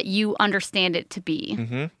that you understand it to be.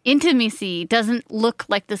 Mm-hmm. Intimacy doesn't look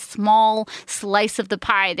like the small slice of the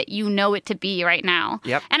pie that you know it to be right now.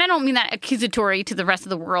 Yep. And I don't mean that accusatory to the rest of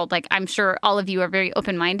the world. Like, I'm sure all of you are very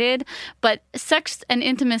open-minded, but sex and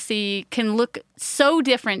intimacy can look so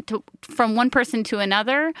different from one person to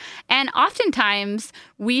another. And oftentimes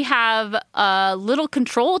we have a little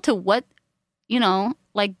control to what,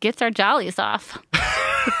 like gets our jollies off.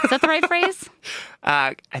 Is that the right phrase?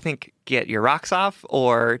 I think get your rocks off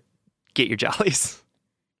or get your jollies.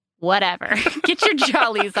 Whatever. Get your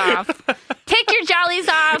jollies off. Take your jollies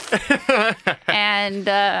off and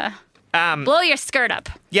blow your skirt up.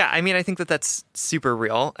 Yeah, I mean, I think that that's super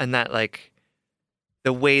real, and that like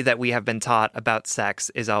the way that we have been taught about sex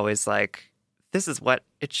is always like, this is what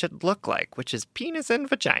it should look like, which is penis and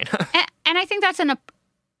vagina. And I think that's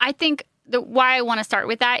why I want to start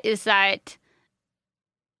with that is that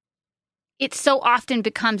it so often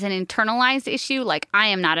becomes an internalized issue, like, I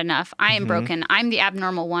am not enough, I am broken, I'm the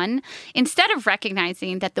abnormal one, instead of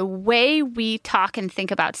recognizing that the way we talk and think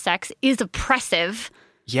about sex is oppressive.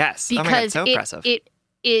 Yes. Because so oppressive.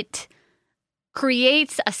 It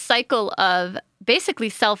creates a cycle of basically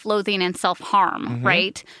self-loathing and self-harm,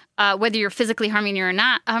 right? whether you're physically harming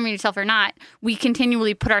yourself or not, we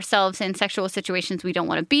continually put ourselves in sexual situations we don't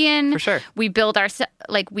want to be in. For sure. We build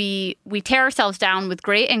we tear ourselves down with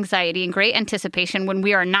great anxiety and great anticipation when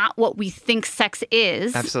we are not what we think sex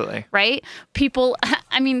is. Absolutely. Right? People,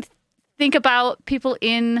 think about people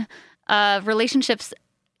in relationships.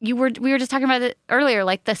 We were just talking about it earlier,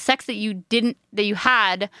 like the sex that you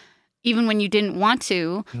had even when you didn't want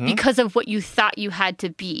to because of what you thought you had to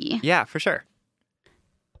be. Yeah, for sure.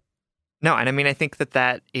 No, and I think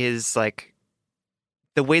that is like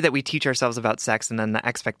the way that we teach ourselves about sex and then the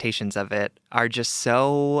expectations of it are just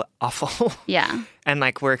so awful. Yeah. And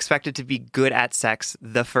like we're expected to be good at sex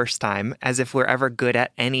the first time, as if we're ever good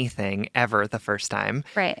at anything ever the first time.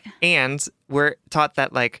 Right. And we're taught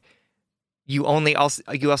that like you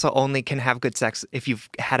also only can have good sex if you've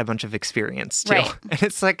had a bunch of experience too. Right. And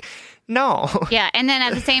it's like, no. Yeah. And then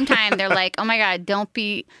at the same time, they're like, oh my God, don't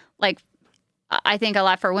be like, I think a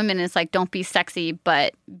lot for women is like, don't be sexy,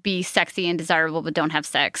 but be sexy and desirable, but don't have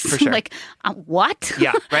sex. For sure. Like, what?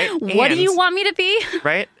 Yeah, right? What do you want me to be?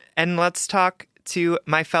 Right? And let's talk to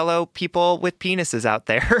my fellow people with penises out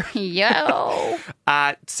there. Yo.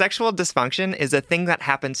 Sexual dysfunction is a thing that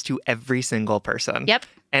happens to every single person. Yep.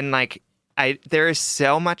 And like, there is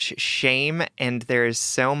so much shame and there is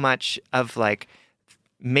so much of like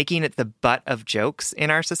making it the butt of jokes in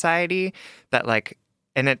our society that like,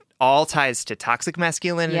 and it all ties to toxic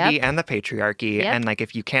masculinity and the patriarchy. Yep. And like,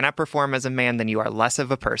 if you cannot perform as a man, then you are less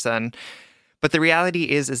of a person. But the reality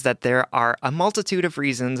is that there are a multitude of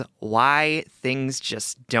reasons why things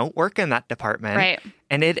just don't work in that department. Right.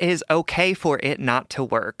 And it is okay for it not to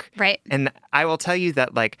work. Right. And I will tell you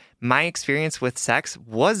that like my experience with sex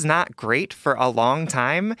was not great for a long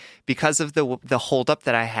time because of the holdup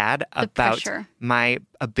that I had about pressure. My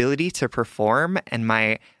ability to perform and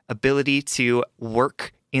my ability to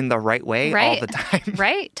work in the right way all the time.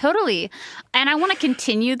 Right. Totally. And I want to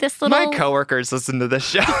continue this little... My coworkers listen to this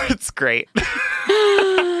show. It's great.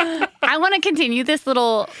 I want to continue this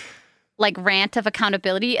little like rant of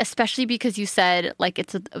accountability, especially because you said like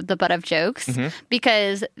it's the butt of jokes,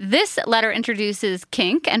 because this letter introduces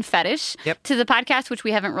kink and fetish to the podcast, which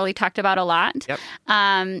we haven't really talked about a lot. Yep.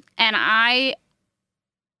 And I'm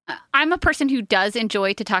a person who does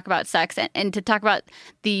enjoy to talk about sex and to talk about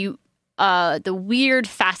the weird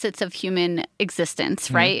facets of human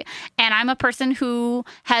existence, right? And I'm a person who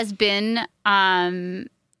has been,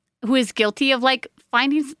 who is guilty of like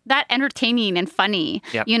finding that entertaining and funny,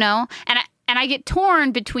 you know? And I get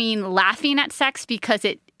torn between laughing at sex because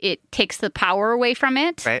it takes the power away from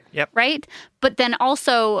it. Right. Yep. Right. But then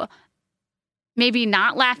also maybe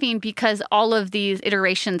not laughing because all of these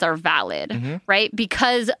iterations are valid, right?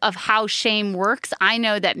 Because of how shame works, I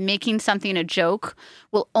know that making something a joke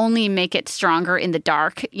will only make it stronger in the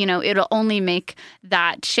dark. You know, it'll only make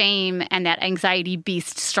that shame and that anxiety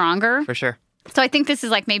beast stronger. For sure. So I think this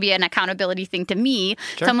is like maybe an accountability thing to me,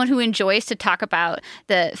 someone who enjoys to talk about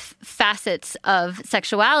the facets of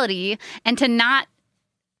sexuality and to not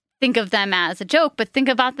think of them as a joke, but think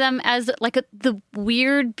about them as like the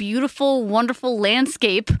weird, beautiful, wonderful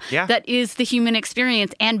landscape that is the human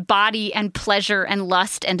experience and body and pleasure and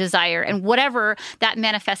lust and desire and whatever that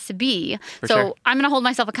manifests to be. So I'm going to hold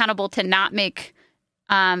myself accountable to not make,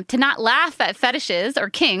 to not laugh at fetishes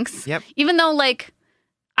or kinks, even though like,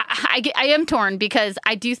 I am torn because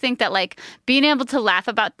I do think that like being able to laugh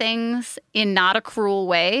about things in not a cruel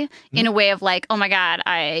way, in a way of like, oh my God,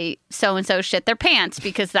 I so-and-so shit their pants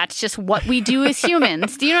because that's just what we do as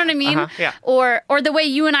humans. Do you know what I mean? Yeah. Or the way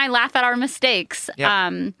you and I laugh at our mistakes.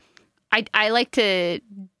 I like to,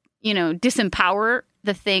 you know, disempower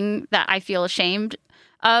the thing that I feel ashamed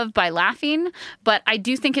of by laughing. But I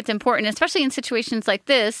do think it's important, especially in situations like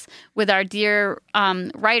this with our dear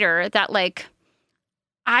writer, that like,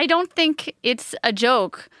 I don't think it's a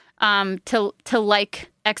joke to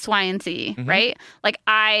like X, Y, and Z, right? Like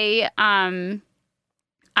I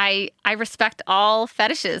respect all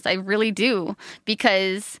fetishes. I really do,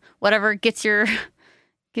 because whatever gets your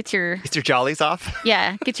jollies off.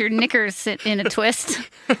 Yeah, get your knickers in a twist,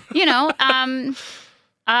 you know,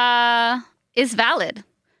 is valid.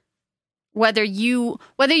 Whether you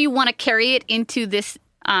want to carry it into this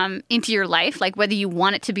into your life, like whether you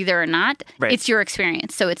want it to be there or not, it's your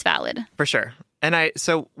experience, so it's valid. For sure. And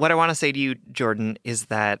so what I want to say to you, Jordan, is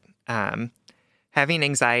that having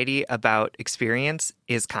anxiety about experience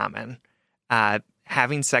is common.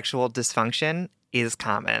 Having sexual dysfunction is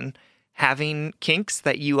common. Having kinks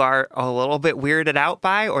that you are a little bit weirded out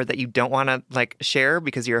by or that you don't want to like share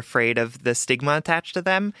because you're afraid of the stigma attached to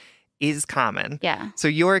them is common. Yeah. So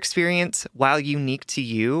your experience, while unique to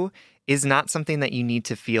you, is not something that you need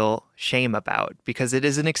to feel shame about, because it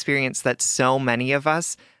is an experience that so many of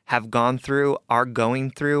us have gone through, are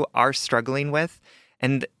going through, are struggling with.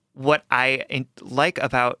 And what I like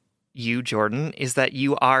about you, Jordan, is that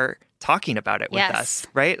you are talking about it with us,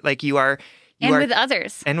 right? Like you are with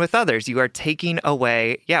others. And with others. You are taking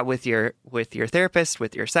away, with your therapist,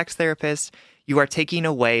 with your sex therapist, you are taking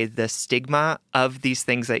away the stigma of these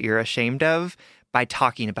things that you're ashamed of by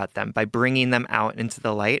talking about them, by bringing them out into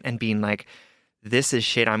the light and being like, this is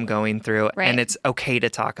shit I'm going through, and it's okay to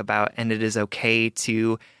talk about, and it is okay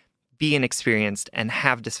to be inexperienced and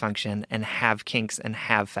have dysfunction and have kinks and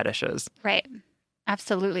have fetishes. Right.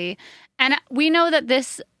 Absolutely. And we know that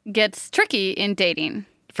this gets tricky in dating.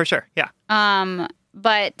 For sure. Yeah.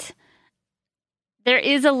 But there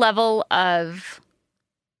is a level of,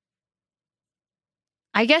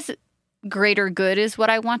 I guess, greater good is what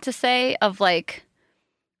I want to say, of like,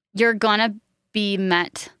 you're gonna be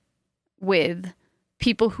met with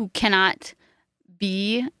people who cannot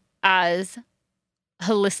be as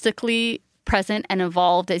holistically present and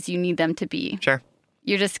evolved as you need them to be. Sure.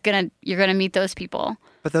 You're gonna meet those people.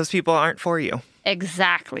 But those people aren't for you.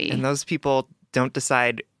 Exactly. And those people don't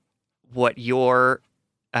decide what your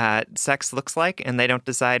sex looks like, and they don't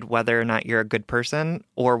decide whether or not you're a good person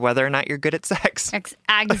or whether or not you're good at sex.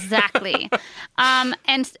 Exactly. And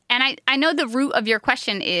I know the root of your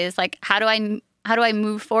question is like, how do I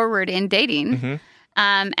move forward in dating? Mm-hmm.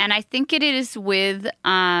 And I think it is with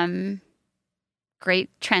great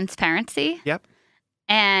transparency. Yep.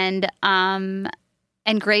 And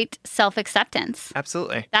great self-acceptance.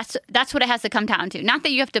 Absolutely. That's what it has to come down to. Not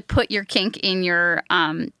that you have to put your kink in your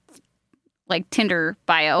like Tinder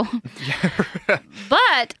bio.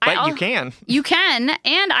 But you can. You can.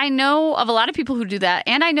 And I know of a lot of people who do that.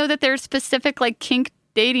 And I know that there's specific like kink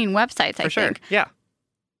dating websites, I think. Yeah.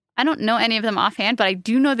 I don't know any of them offhand, but I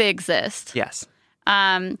do know they exist. Yes.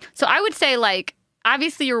 So I would say, like,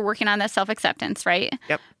 obviously you're working on that self-acceptance, right?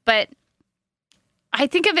 Yep. But I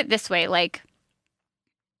think of it this way, like,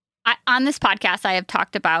 on this podcast, I have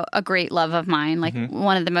talked about a great love of mine, like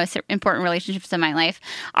one of the most important relationships in my life.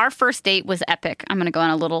 Our first date was epic. I'm going to go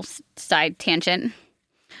on a little side tangent.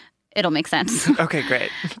 It'll make sense. Okay,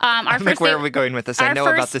 great. Our first where date, are we going with this? I know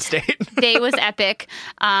about this date. Day was epic.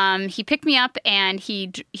 He picked me up and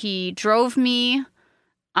he drove me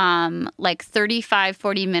like 35,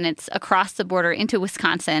 40 minutes across the border into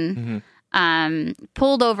Wisconsin,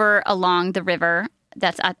 pulled over along the river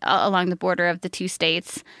that's along the border of the two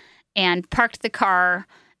states, and parked the car.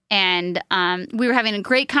 And we were having a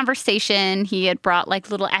great conversation. He had brought like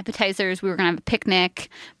little appetizers. We were going to have a picnic.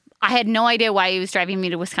 I had no idea why he was driving me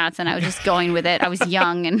to Wisconsin. I was just going with it. I was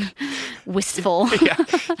young and wistful. Yeah,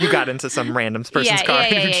 you got into some random person's car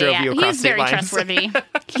and drove you across state lines. He was very trustworthy.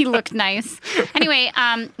 He looked nice. Anyway,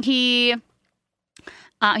 he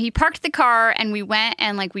parked the car and we went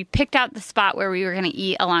and like we picked out the spot where we were going to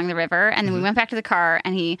eat along the river. And then we went back to the car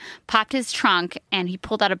and he popped his trunk and he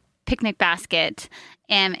pulled out a picnic basket.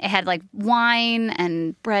 And it had like wine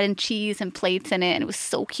and bread and cheese and plates in it. And it was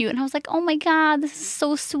so cute. And I was like, oh my God, this is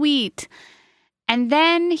so sweet. And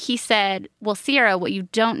then he said, well, Sierra, what you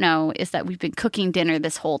don't know is that we've been cooking dinner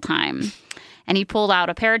this whole time. And he pulled out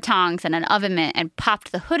a pair of tongs and an oven mitt and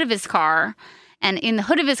popped the hood of his car. And in the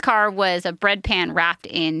hood of his car was a bread pan wrapped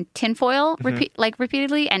in tinfoil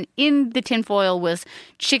repeatedly. And in the tinfoil was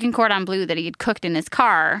chicken cordon bleu that he had cooked in his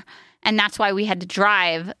car. And that's why we had to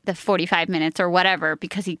drive the 45 minutes or whatever,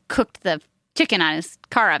 because he cooked the chicken on his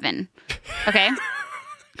car oven. Okay?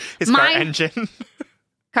 Car engine.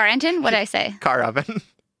 Car engine? What did I say? Car oven.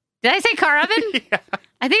 Did I say car oven? Yeah.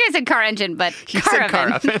 I think I said car engine, but you said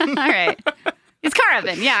car oven. All right. It's car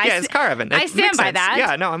oven. Yeah. Yeah, it's car oven. I stand by that.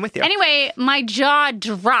 Yeah, no, I'm with you. Anyway, my jaw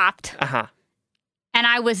dropped. Uh-huh. And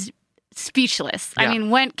I was speechless. Yeah. I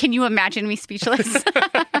mean, can you imagine me speechless?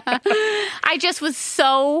 I just was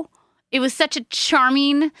it was such a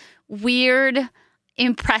charming, weird,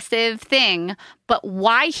 impressive thing. But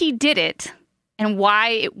why he did it and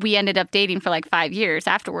why we ended up dating for like 5 years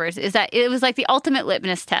afterwards is that it was like the ultimate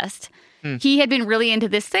litmus test. He had been really into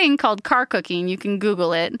this thing called car cooking. You can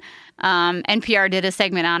Google it. NPR did a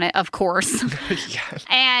segment on it, of course. Yeah.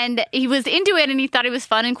 And he was into it and he thought it was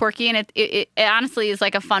fun and quirky. And it honestly is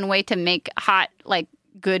like a fun way to make hot, like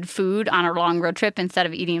good food on a long road trip instead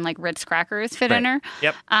of eating like Ritz crackers for dinner.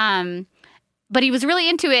 Yep. But he was really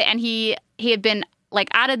into it and he had been like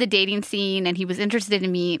out of the dating scene and he was interested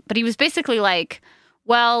in me. But he was basically like,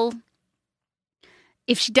 well,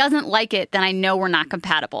 if she doesn't like it, then I know we're not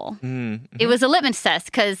compatible. Mm-hmm. It was a litmus test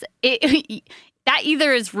because that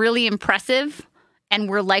either is really impressive and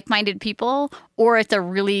we're like-minded people, or it's a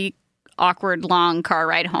really awkward, long car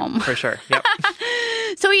ride home. For sure. Yep.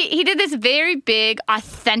 So he did this very big,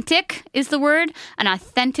 authentic is the word, an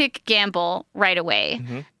authentic gamble right away.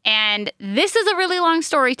 Mm-hmm. And this is a really long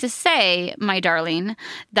story to say, my darling,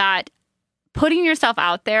 that putting yourself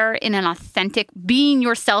out there in an authentic, being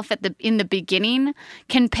yourself in the beginning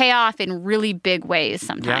can pay off in really big ways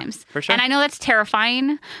sometimes. Yeah, for sure. And I know that's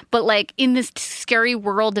terrifying, but like in this scary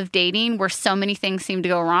world of dating where so many things seem to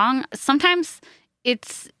go wrong, sometimes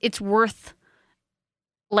it's worth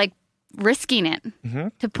like risking it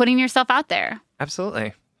to putting yourself out there.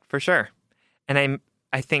 Absolutely. For sure. And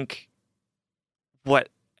I think what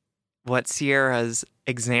Sierra's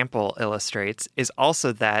example illustrates is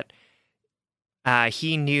also that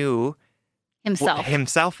he knew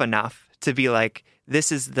himself enough to be like,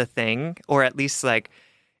 this is the thing, or at least like,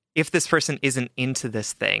 if this person isn't into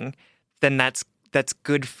this thing, then that's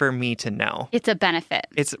good for me to know. It's a benefit.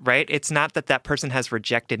 It's right. It's not that person has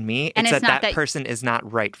rejected me. And it's that person is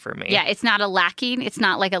not right for me. Yeah, it's not a lacking. It's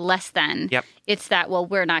not like a less than. Yep. It's that, well,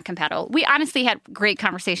 we're not compatible. We honestly had great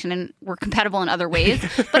conversation and we're compatible in other ways.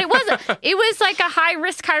 But it was like a high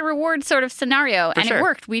risk, high reward sort of scenario. And sure. It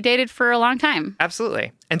worked. We dated for a long time.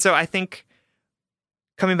 Absolutely. And so I think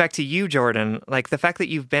coming back to you, Jordan, like the fact that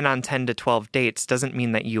you've been on 10 to 12 dates doesn't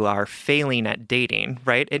mean that you are failing at dating,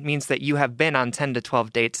 right? It means that you have been on 10 to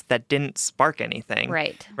 12 dates that didn't spark anything.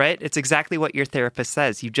 Right. Right? It's exactly what your therapist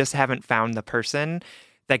says. You just haven't found the person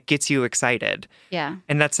that gets you excited. Yeah.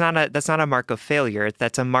 And that's not a mark of failure.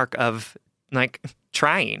 That's a mark of like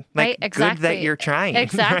trying. Like right, exactly. Good that you're trying.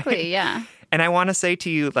 Exactly, right? Yeah. And I want to say to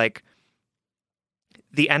you, like,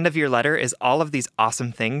 the end of your letter is all of these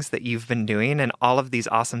awesome things that you've been doing and all of these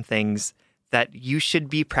awesome things that you should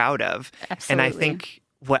be proud of. Absolutely. And I think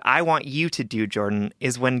what I want you to do, Jordan,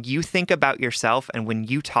 is when you think about yourself and when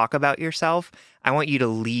you talk about yourself, I want you to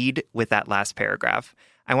lead with that last paragraph.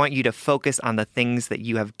 I want you to focus on the things that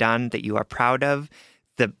you have done that you are proud of,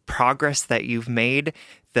 the progress that you've made,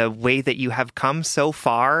 the way that you have come so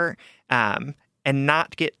far, and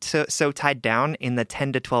not get so tied down in the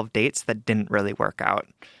 10 to 12 dates that didn't really work out,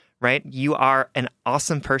 right? You are an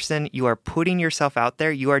awesome person. You are putting yourself out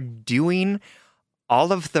there. You are doing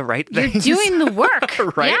all of the right things. You're doing the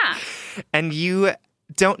work. Right? Yeah. And you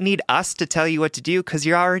don't need us to tell you what to do because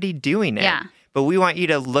you're already doing it. Yeah. But we want you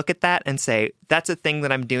to look at that and say, that's a thing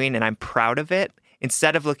that I'm doing and I'm proud of it,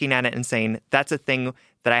 instead of looking at it and saying, that's a thing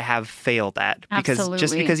that I have failed at. Because Absolutely.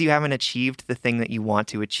 Just because you haven't achieved the thing that you want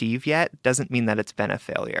to achieve yet doesn't mean that it's been a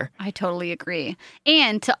failure. I totally agree.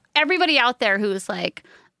 And to everybody out there who's like,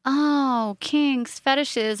 oh, kinks,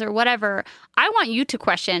 fetishes, or whatever, I want you to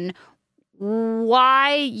question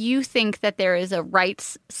why you think that there is a right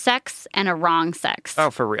sex and a wrong sex.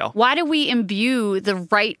 Oh, for real. Why do we imbue the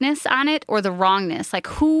rightness on it or the wrongness? Like,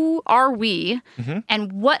 who are we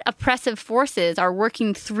and what oppressive forces are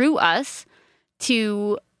working through us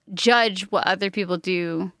to judge what other people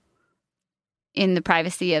do in the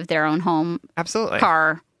privacy of their own home, Absolutely.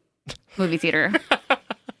 car, movie theater? I'm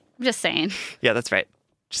just saying. Yeah, that's right.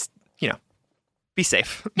 Just, be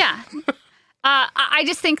safe. Yeah. I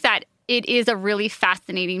just think that it is a really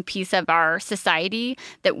fascinating piece of our society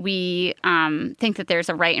that we think that there's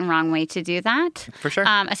a right and wrong way to do that. For sure.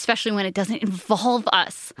 Especially when it doesn't involve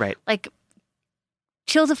us. Right. Like,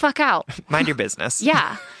 chill the fuck out. Mind your business.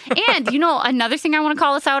 Yeah. And, another thing I want to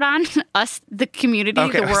call us out on, us, the community,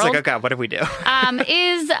 Okay, the I was world, like, oh God, what did we do?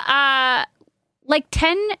 is like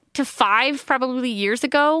 10 to 5 probably years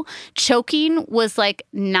ago, choking was like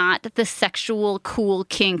not the sexual cool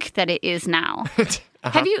kink that it is now.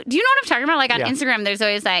 Do you know what I'm talking about? Like on Yeah. Instagram, there's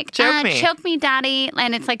always like, Choke me, daddy.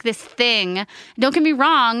 And it's like this thing. Don't get me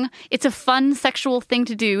wrong. It's a fun sexual thing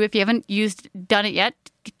to do. If you haven't done it yet,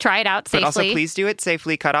 try it out safely. But also, please do it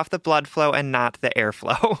safely. Cut off the blood flow and not the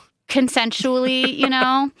airflow. Consensually,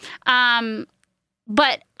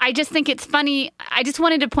 But I just think it's funny. I just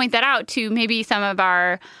wanted to point that out to maybe some of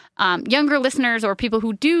our younger listeners or people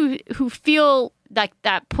who feel like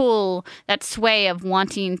that pull, that sway of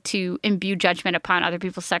wanting to imbue judgment upon other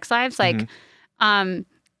people's sex lives. Like,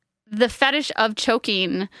 the fetish of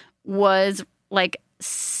choking was like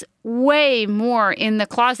way more in the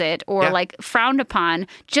closet or like frowned upon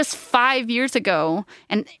just 5 years ago,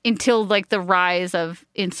 and until like the rise of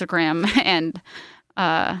Instagram and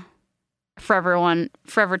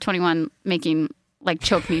Forever 21 making like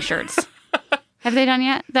choke me shirts. Have they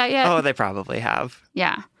done that yet? Oh, they probably have.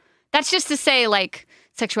 Yeah. That's just to say, like,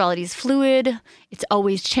 sexuality is fluid, it's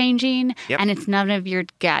always changing, and it's none of your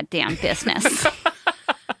goddamn business.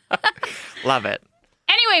 Love it.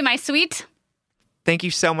 Anyway, my sweet. Thank you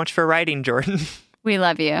so much for writing, Jordan. We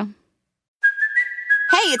love you.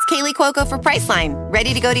 Hey, Hey, it's Kaylee Cuoco for Priceline.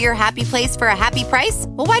 Ready to go to your happy place for a happy price?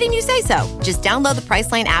 Well, why didn't you say so? Just download the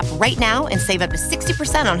Priceline app right now and save up to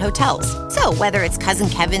 60% on hotels. So whether it's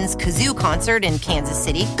Cousin Kevin's Kazoo Concert in Kansas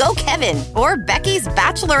City, go Kevin, or Becky's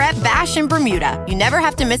Bachelorette Bash in Bermuda, you never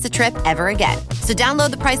have to miss a trip ever again. So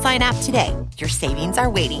download the Priceline app today. Your savings are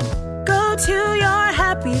waiting. Go to your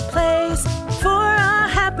happy place for a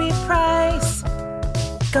happy price.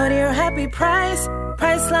 Go to your happy price,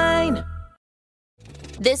 Priceline.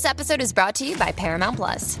 This episode is brought to you by Paramount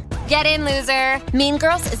Plus. Get in, loser! Mean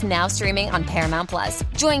Girls is now streaming on Paramount Plus.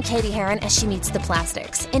 Join Katie Heron as she meets the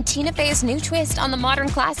plastics in Tina Fey's new twist on the modern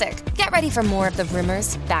classic. Get ready for more of the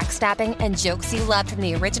rumors, backstabbing, and jokes you loved from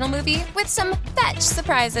the original movie with some fetch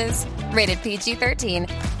surprises. Rated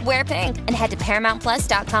PG-13. Wear pink and head to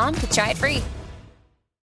ParamountPlus.com to try it free.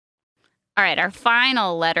 All right, our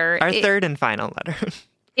final letter. Our third and final letter.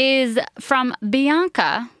 Is from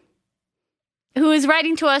Bianca, who is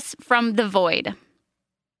writing to us from the void.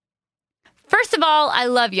 First of all, I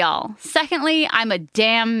love y'all. Secondly, I'm a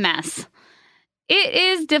damn mess. It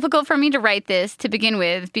is difficult for me to write this to begin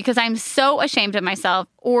with because I'm so ashamed of myself,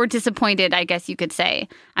 or disappointed, I guess you could say.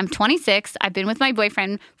 I'm 26, I've been with my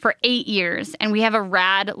boyfriend for 8 years, and we have a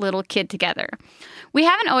rad little kid together. We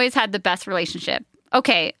haven't always had the best relationship.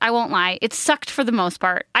 Okay, I won't lie, it sucked for the most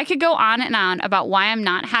part. I could go on and on about why I'm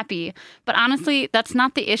not happy, but honestly, that's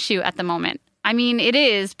not the issue at the moment. I mean, it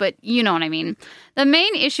is, but you know what I mean. The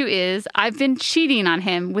main issue is I've been cheating on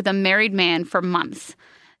him with a married man for months.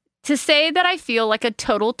 To say that I feel like a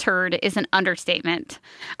total turd is an understatement.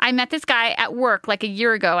 I met this guy at work like a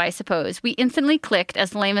year ago, I suppose. We instantly clicked,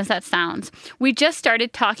 as lame as that sounds. We just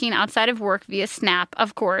started talking outside of work via Snap,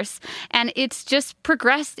 of course, and it's just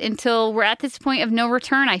progressed until we're at this point of no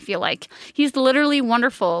return, I feel like. He's literally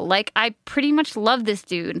wonderful. Like, I pretty much love this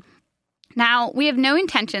dude. Now, we have no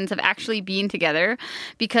intentions of actually being together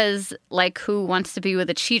because, like, who wants to be with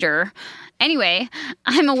a cheater? Anyway,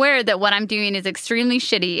 I'm aware that what I'm doing is extremely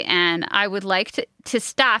shitty and I would like to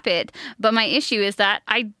stop it, but my issue is that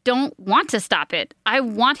I don't want to stop it. I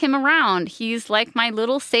want him around. He's like my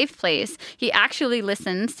little safe place. He actually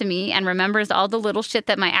listens to me and remembers all the little shit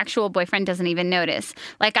that my actual boyfriend doesn't even notice.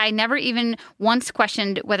 Like, I never even once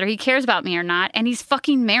questioned whether he cares about me or not, and he's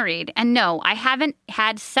fucking married. And no, I haven't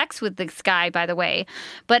had sex with this guy, by the way.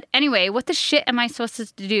 But anyway, what the shit am I supposed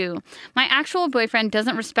to do? My actual boyfriend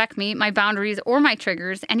doesn't respect me, my boundaries, or my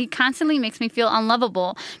triggers, and he constantly makes me feel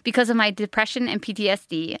unlovable because of my depression and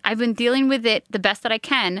PTSD. I've been dealing with it the best that I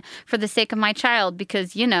can for the sake of my child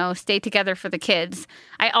because, you know, stay together for the kids.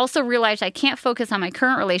 I also realized I can't focus on my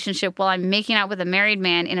current relationship while I'm making out with a married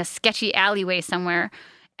man in a sketchy alleyway somewhere.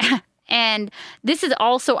 And this is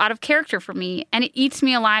also out of character for me, and it eats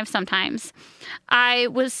me alive sometimes. I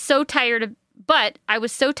was so tired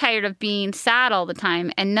of being sad all the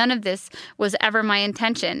time, and none of this was ever my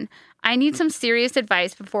intention. I need some serious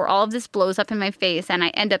advice before all of this blows up in my face and I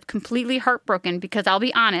end up completely heartbroken because I'll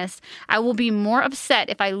be honest, I will be more upset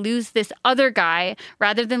if I lose this other guy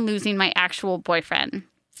rather than losing my actual boyfriend.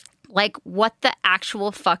 Like, what the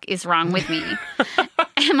actual fuck is wrong with me?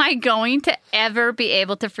 Am I going to ever be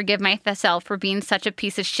able to forgive myself for being such a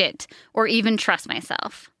piece of shit or even trust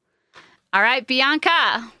myself? All right,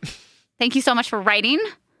 Bianca, thank you so much for writing.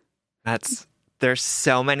 There's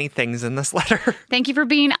so many things in this letter. Thank you for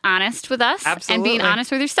being honest with us. Absolutely. And being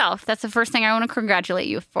honest with yourself. That's the first thing I want to congratulate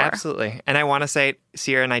you for. Absolutely. And I want to say,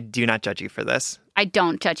 Sierra and I do not judge you for this. I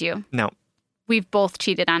don't judge you. No. We've both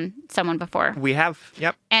cheated on someone before. We have,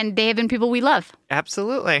 yep. And they have been people we love.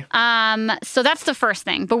 Absolutely. So that's the first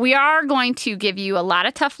thing. But we are going to give you a lot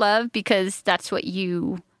of tough love because that's what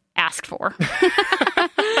you asked for.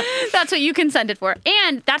 That's what you consented for.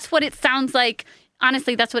 And that's what it sounds like.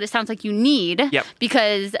 Honestly, that's what it sounds like you need. Yep.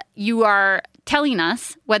 Because you are telling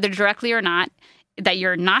us, whether directly or not, that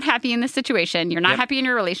you're not happy in this situation. You're not happy in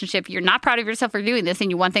your relationship. You're not proud of yourself for doing this,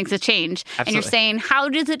 and you want things to change. Absolutely. And you're saying, how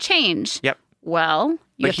does it change? Yep. Well,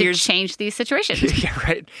 you have to change these situations. Yeah,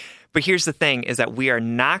 right. But here's the thing, is that we are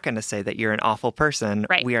not going to say that you're an awful person.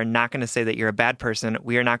 Right. We are not going to say that you're a bad person.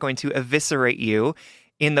 We are not going to eviscerate you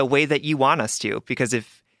in the way that you want us to. Because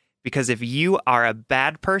if you are a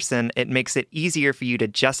bad person, it makes it easier for you to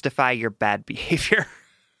justify your bad behavior.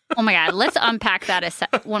 Oh my God, let's unpack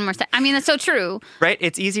that one more time. I mean, that's so true. Right?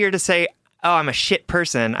 It's easier to say, oh, I'm a shit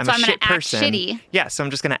person. I'm a shit person. Act shitty. Yeah, so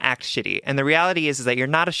I'm just going to act shitty. And the reality is that you're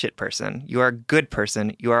not a shit person. You are a good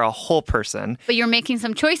person. You are a whole person. But you're making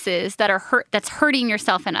some choices that's hurting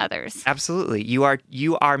yourself and others. Absolutely.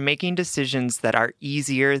 You are making decisions that are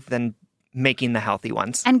easier than making the healthy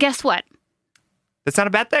ones. And guess what? That's not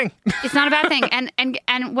a bad thing. It's not a bad thing.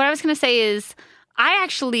 And what I was going to say is, I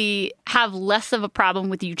actually have less of a problem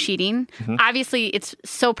with you cheating. Obviously, it's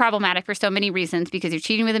so problematic for so many reasons because you're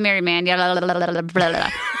cheating with a married man,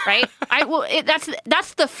 right?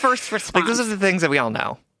 That's the first response. Like, those are the things that we all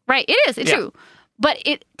know. Right, it is. It's true. But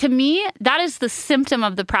to me, that is the symptom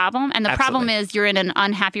of the problem. And the problem is you're in an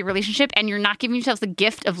unhappy relationship and you're not giving yourself the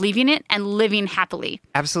gift of leaving it and living happily.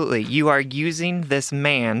 Absolutely. You are using this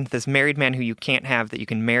man, this married man who you can't have, that you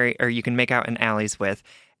can marry or you can make out in alleys with,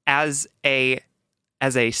 as a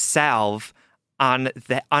salve on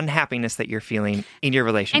the unhappiness that you're feeling in your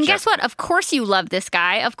relationship. And guess what? Of course you love this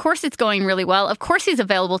guy. Of course it's going really well. Of course he's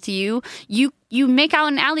available to you. You make out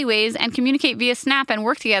in alleyways and communicate via Snap and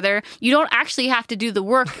work together. You don't actually have to do the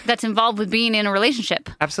work that's involved with being in a relationship.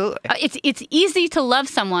 Absolutely. It's easy to love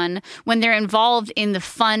someone when they're involved in the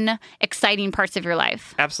fun, exciting parts of your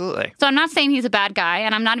life. Absolutely. So I'm not saying he's a bad guy,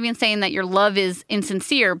 and I'm not even saying that your love is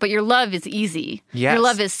insincere, but your love is easy. Yes. Your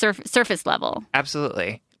love is surface level.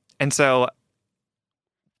 Absolutely. And so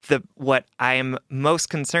what I am most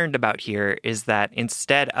concerned about here is that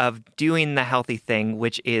instead of doing the healthy thing,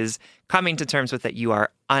 which is coming to terms with that you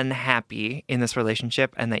are unhappy in this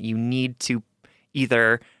relationship and that you need to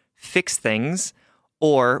either fix things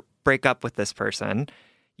or break up with this person,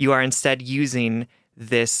 you are instead using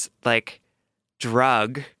this like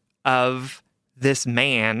drug of this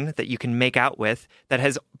man that you can make out with that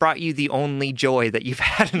has brought you the only joy that you've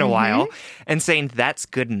had in a while and saying that's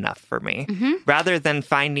good enough for me, rather than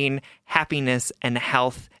finding happiness and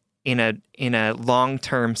health in a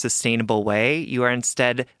long-term sustainable way. You are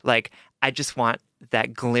instead like, I just want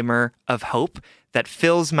that glimmer of hope that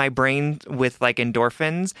fills my brain with like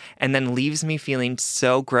endorphins and then leaves me feeling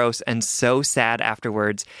so gross and so sad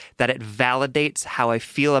afterwards that it validates how I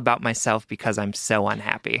feel about myself because I'm so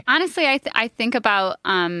unhappy. Honestly, I think about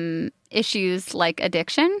issues like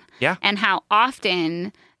addiction and how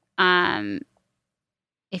often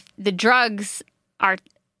if the drugs are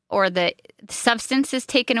or the substance is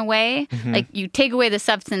taken away, like you take away the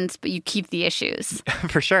substance, but you keep the issues.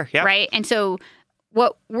 For sure, yeah. Right? And so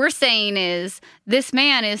what we're saying is this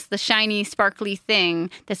man is the shiny, sparkly thing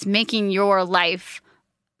that's making your life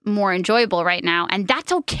more enjoyable right now. And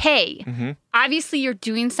that's okay. Obviously, you're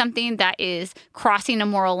doing something that is crossing a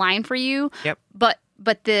moral line for you. Yep. But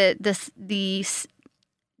the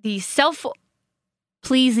self-pleasing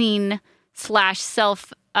 /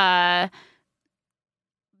 self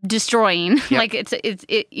destroying, like it's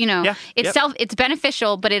it's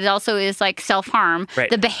beneficial, but it also is like self-harm. Right.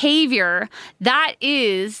 The behavior that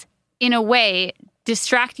is in a way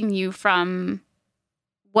distracting you from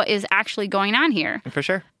what is actually going on here. For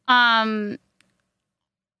sure.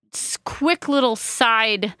 Quick little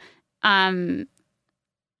side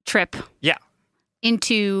trip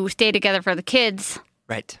into Stay Together for the Kids.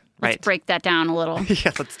 Right. Let's break that down a little.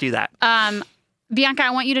 Yeah, let's do that. Bianca, I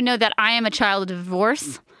want you to know that I am a child of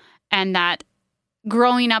divorce and that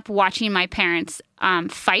growing up watching my parents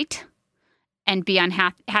fight and be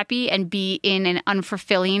unhappy and be in an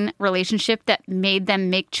unfulfilling relationship that made them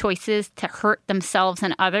make choices to hurt themselves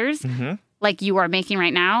and others, like you are making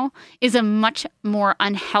right now, is a much more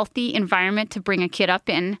unhealthy environment to bring a kid up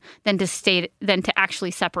in than to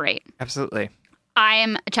actually separate. Absolutely. I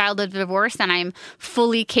am a child of divorce, and I'm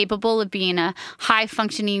fully capable of being a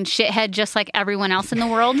high-functioning shithead just like everyone else in the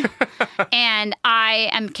world. And I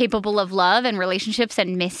am capable of love and relationships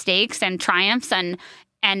and mistakes and triumphs. And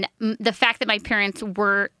the fact that my parents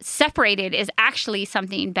were separated is actually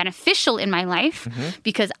something beneficial in my life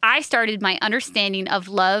because I started my understanding of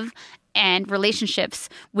love and relationships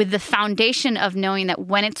with the foundation of knowing that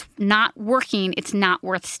when it's not working, it's not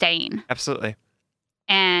worth staying. Absolutely.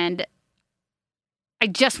 And I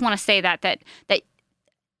just want to say that I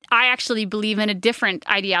actually believe in a different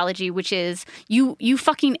ideology, which is you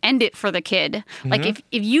fucking end it for the kid. Like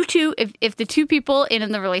if the two people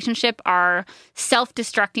in the relationship are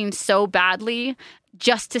self-destructing so badly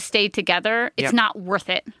just to stay together, it's not worth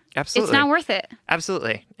it. Absolutely. It's not worth it.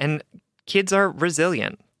 Absolutely. And kids are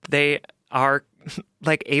resilient. They are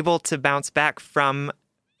like able to bounce back from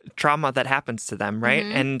trauma that happens to them,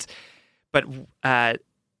 right? But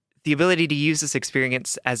the ability to use this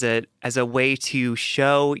experience as a way to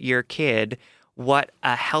show your kid what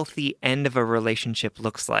a healthy end of a relationship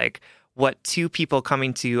looks like, what two people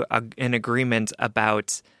coming to an agreement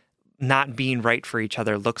about not being right for each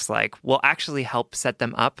other looks like, will actually help set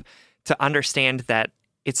them up to understand that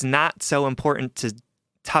it's not so important to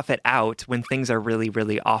tough it out when things are really,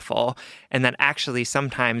 really awful. And that actually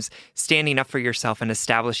sometimes standing up for yourself and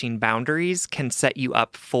establishing boundaries can set you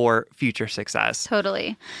up for future success.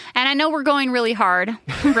 Totally. And I know we're going really hard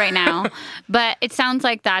right now, but it sounds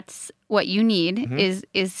like that's what you need is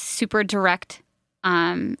super direct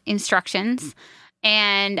instructions,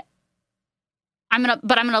 and I'm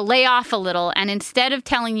gonna lay off a little, and instead of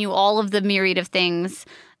telling you all of the myriad of things,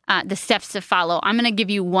 the steps to follow, I'm gonna give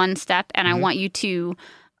you one step, and I want you to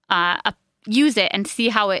use it and see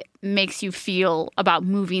how it makes you feel about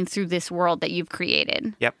moving through this world that you've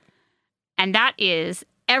created. Yep. And that is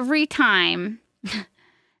every time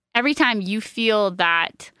you feel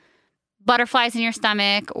that butterflies in your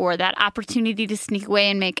stomach, or that opportunity to sneak away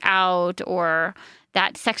and make out, or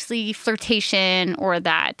that sexually flirtation, or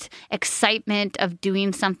that excitement of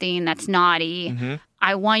doing something that's naughty,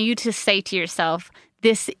 I want you to say to yourself,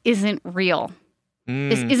 this isn't real.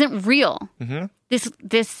 This isn't real.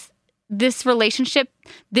 This relationship,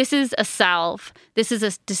 this is a salve. This is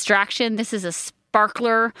a distraction. This is a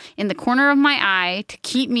sparkler in the corner of my eye to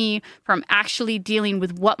keep me from actually dealing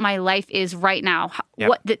with what my life is right now.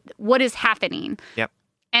 What is happening. Yep.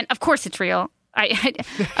 And of course it's real.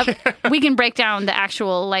 We can break down the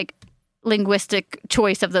actual like linguistic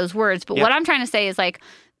choice of those words. But what I'm trying to say is like,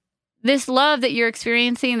 this love that you're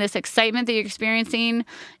experiencing, this excitement that you're experiencing,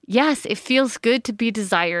 yes, it feels good to be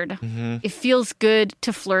desired. It feels good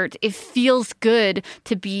to flirt. It feels good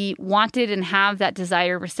to be wanted and have that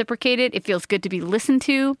desire reciprocated. It feels good to be listened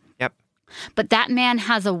to. Yep. But that man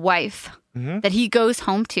has a wife that he goes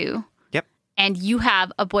home to. Yep. And you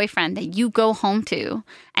have a boyfriend that you go home to.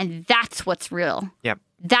 And that's what's real. Yep.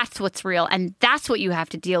 That's what's real. And that's what you have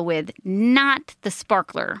to deal with, not the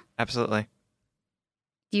sparkler. Absolutely.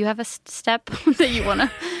 Do you have a step that you want to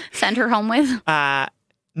send her home with?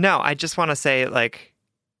 No, I just want to say, like,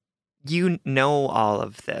 you know all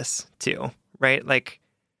of this too, right? Like,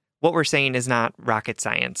 what we're saying is not rocket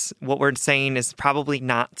science. What we're saying is probably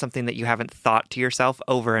not something that you haven't thought to yourself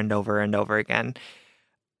over and over and over again.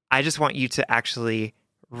 I just want you to actually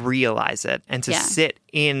realize it and to sit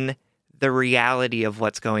in the reality of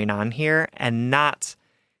what's going on here and not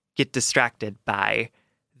get distracted by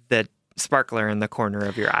the sparkler in the corner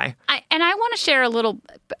of your eye. I want to share a little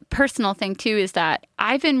personal thing too, is that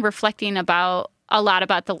I've been reflecting a lot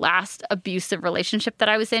about the last abusive relationship that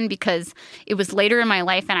I was in, because it was later in my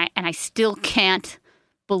life and I still can't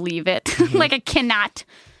believe it. Like, I cannot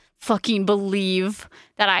fucking believe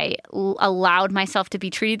that I allowed myself to be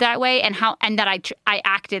treated that way, and that I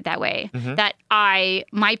acted that way. That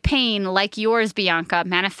my pain, like yours, Bianca,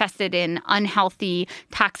 manifested in unhealthy,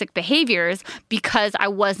 toxic behaviors because I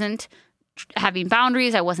wasn't having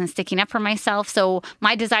boundaries. I wasn't sticking up for myself. So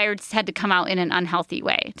my desires had to come out in an unhealthy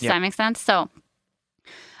way. Does that make sense? So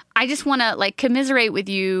I just want to like commiserate with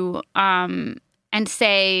you and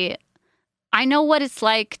say, I know what it's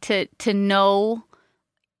like to know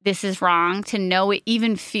this is wrong, to know it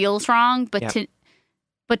even feels wrong, but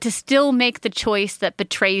to still make the choice that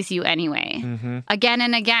betrays you anyway, again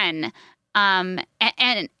and again. And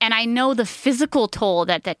I know the physical toll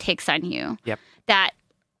that takes on you. That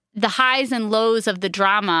the highs and lows of the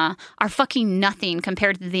drama are fucking nothing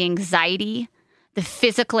compared to the anxiety, the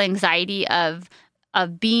physical anxiety of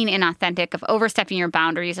being inauthentic, of overstepping your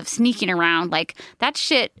boundaries, of sneaking around. Like, that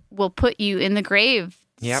shit will put you in the grave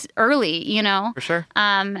early, you know? For sure.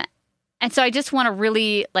 And so I just want to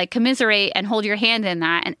really like commiserate and hold your hand in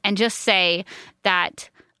that and just say that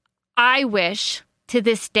I wish to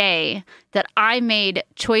this day that I made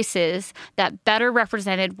choices that better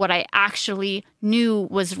represented what I actually knew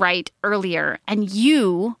was right earlier. And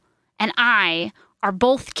you and I are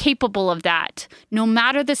both capable of that. No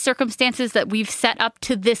matter the circumstances that we've set up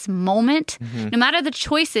to this moment, no matter the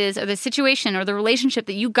choices or the situation or the relationship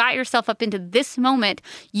that you got yourself up into this moment,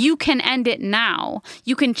 you can end it now.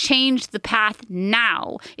 You can change the path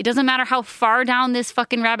now. It doesn't matter how far down this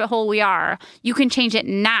fucking rabbit hole we are. You can change it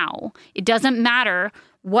now. It doesn't matter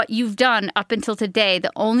what you've done up until today.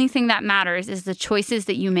 The only thing that matters is the choices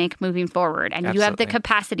that you make moving forward. And you have the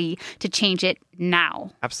capacity to change it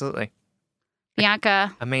now. Absolutely.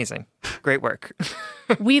 Bianca. Amazing. Great work.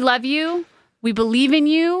 We love you. We believe in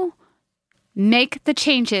you. Make the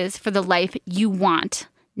changes for the life you want,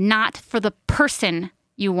 not for the person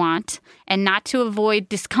you want, and not to avoid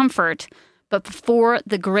discomfort, but for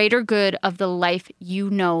the greater good of the life you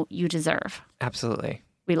know you deserve. Absolutely.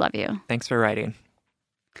 We love you. Thanks for writing.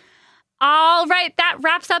 All right, that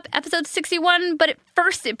wraps up episode 61. But at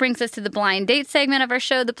first, it brings us to the blind date segment of our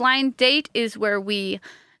show. The blind date is where we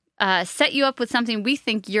set you up with something we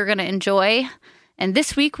think you're going to enjoy. And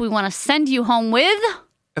this week, we want to send you home with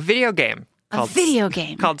a video game. Called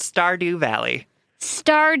Stardew Valley.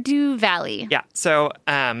 Stardew Valley. Yeah. So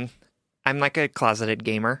I'm like a closeted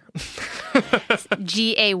gamer.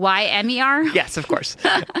 Gaymer? Yes, of course.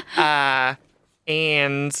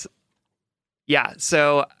 And yeah,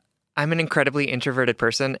 so I'm an incredibly introverted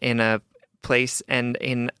person in a place and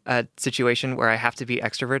in a situation where I have to be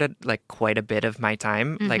extroverted like quite a bit of my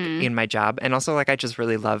time, like in my job. And also like I just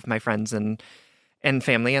really love my friends and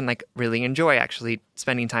family and like really enjoy actually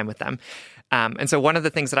spending time with them. And so one of the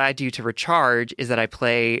things that I do to recharge is that I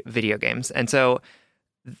play video games. And so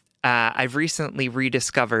I've recently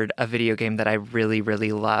rediscovered a video game that I really,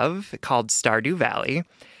 really love called Stardew Valley.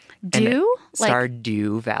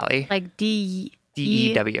 Stardew Valley. Like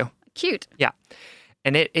D-E-W. Cute. Yeah.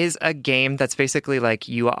 And it is a game that's basically like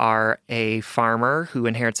you are a farmer who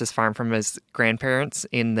inherits his farm from his grandparents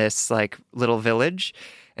in this like little village.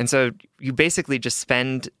 And so you basically just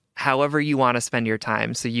spend however you want to spend your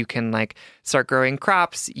time. So you can like start growing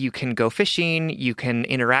crops, you can go fishing, you can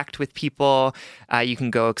interact with people, you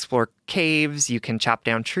can go explore caves, you can chop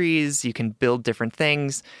down trees, you can build different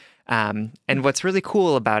things. And what's really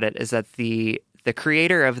cool about it is that the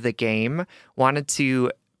creator of the game wanted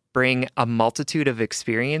to bring a multitude of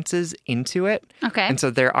experiences into it. Okay. And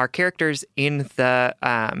so there are characters in the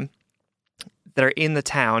that are in the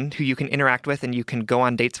town who you can interact with and you can go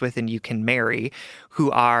on dates with and you can marry, who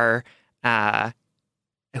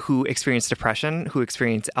experience depression, who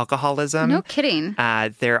experience alcoholism. No kidding.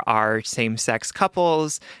 There are same-sex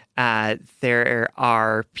couples. There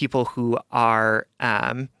are people who are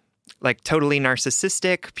like totally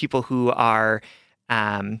narcissistic, people who are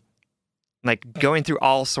like going through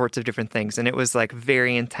all sorts of different things. And it was like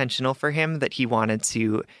very intentional for him that he wanted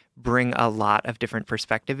to bring a lot of different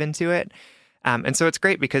perspective into it. And so it's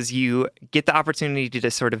great because you get the opportunity to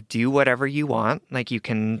just sort of do whatever you want. Like you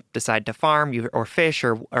can decide to farm or fish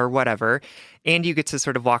or whatever. And you get to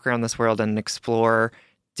sort of walk around this world and explore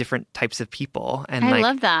different types of people. And I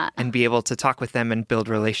love that. And be able to talk with them and build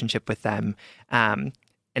relationship with them. And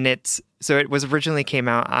it was originally came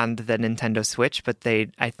out on the Nintendo Switch, but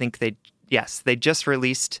they just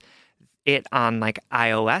released it on like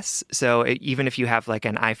iOS. So even if you have like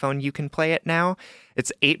an iPhone, you can play it now.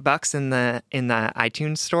 It's $8 in the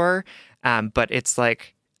iTunes store, but it's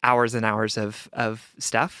like hours and hours of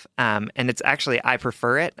stuff. And it's actually, I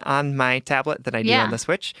prefer it on my tablet than I do on the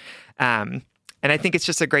Switch. And I think it's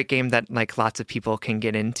just a great game that like lots of people can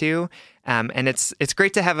get into. And it's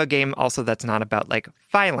great to have a game also that's not about like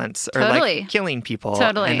violence or like killing people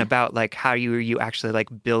and about like how you actually like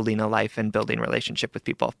building a life and building relationship with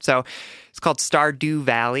people. So it's called Stardew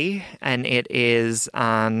Valley and it is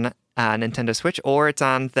on Nintendo Switch or it's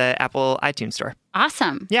on the Apple iTunes store.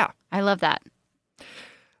 Awesome. Yeah. I love that.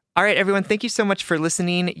 All right, everyone, thank you so much for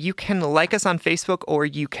listening. You can like us on Facebook or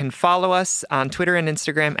you can follow us on Twitter and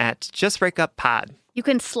Instagram at Just Break Up Pod. You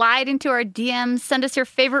can slide into our DMs, send us your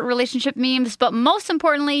favorite relationship memes, but most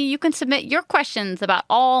importantly, you can submit your questions about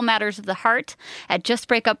all matters of the heart at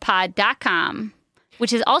justbreakuppod.com,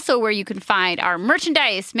 which is also where you can find our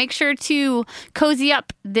merchandise. Make sure to cozy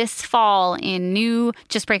up this fall in new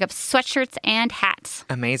Just Break Up sweatshirts and hats.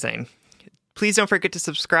 Amazing. Please don't forget to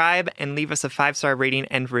subscribe and leave us a 5-star rating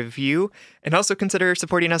and review. And also consider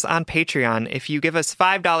supporting us on Patreon. If you give us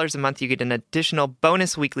 $5 a month, you get an additional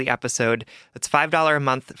bonus weekly episode. That's $5 a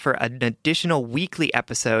month for an additional weekly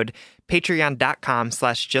episode.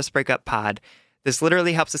 Patreon.com/JustBreakUpPod. This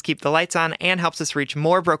literally helps us keep the lights on and helps us reach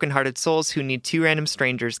more brokenhearted souls who need two random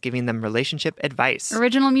strangers giving them relationship advice.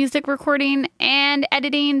 Original music recording and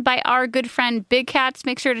editing by our good friend Big Cats.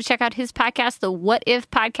 Make sure to check out his podcast, the What If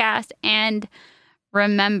Podcast. And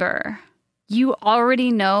remember, you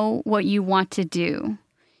already know what you want to do.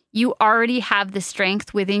 You already have the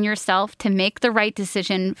strength within yourself to make the right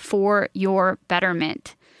decision for your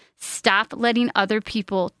betterment. Stop letting other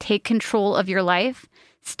people take control of your life.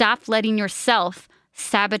 Stop letting yourself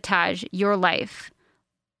sabotage your life.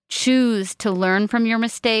 Choose to learn from your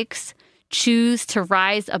mistakes. Choose to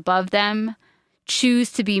rise above them.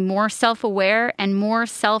 Choose to be more self-aware and more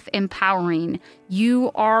self-empowering.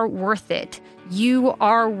 You are worth it. You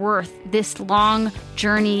are worth this long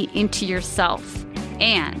journey into yourself.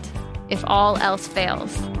 And if all else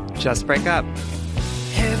fails, just break up.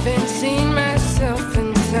 Haven't seen myself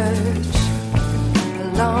in such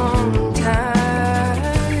a long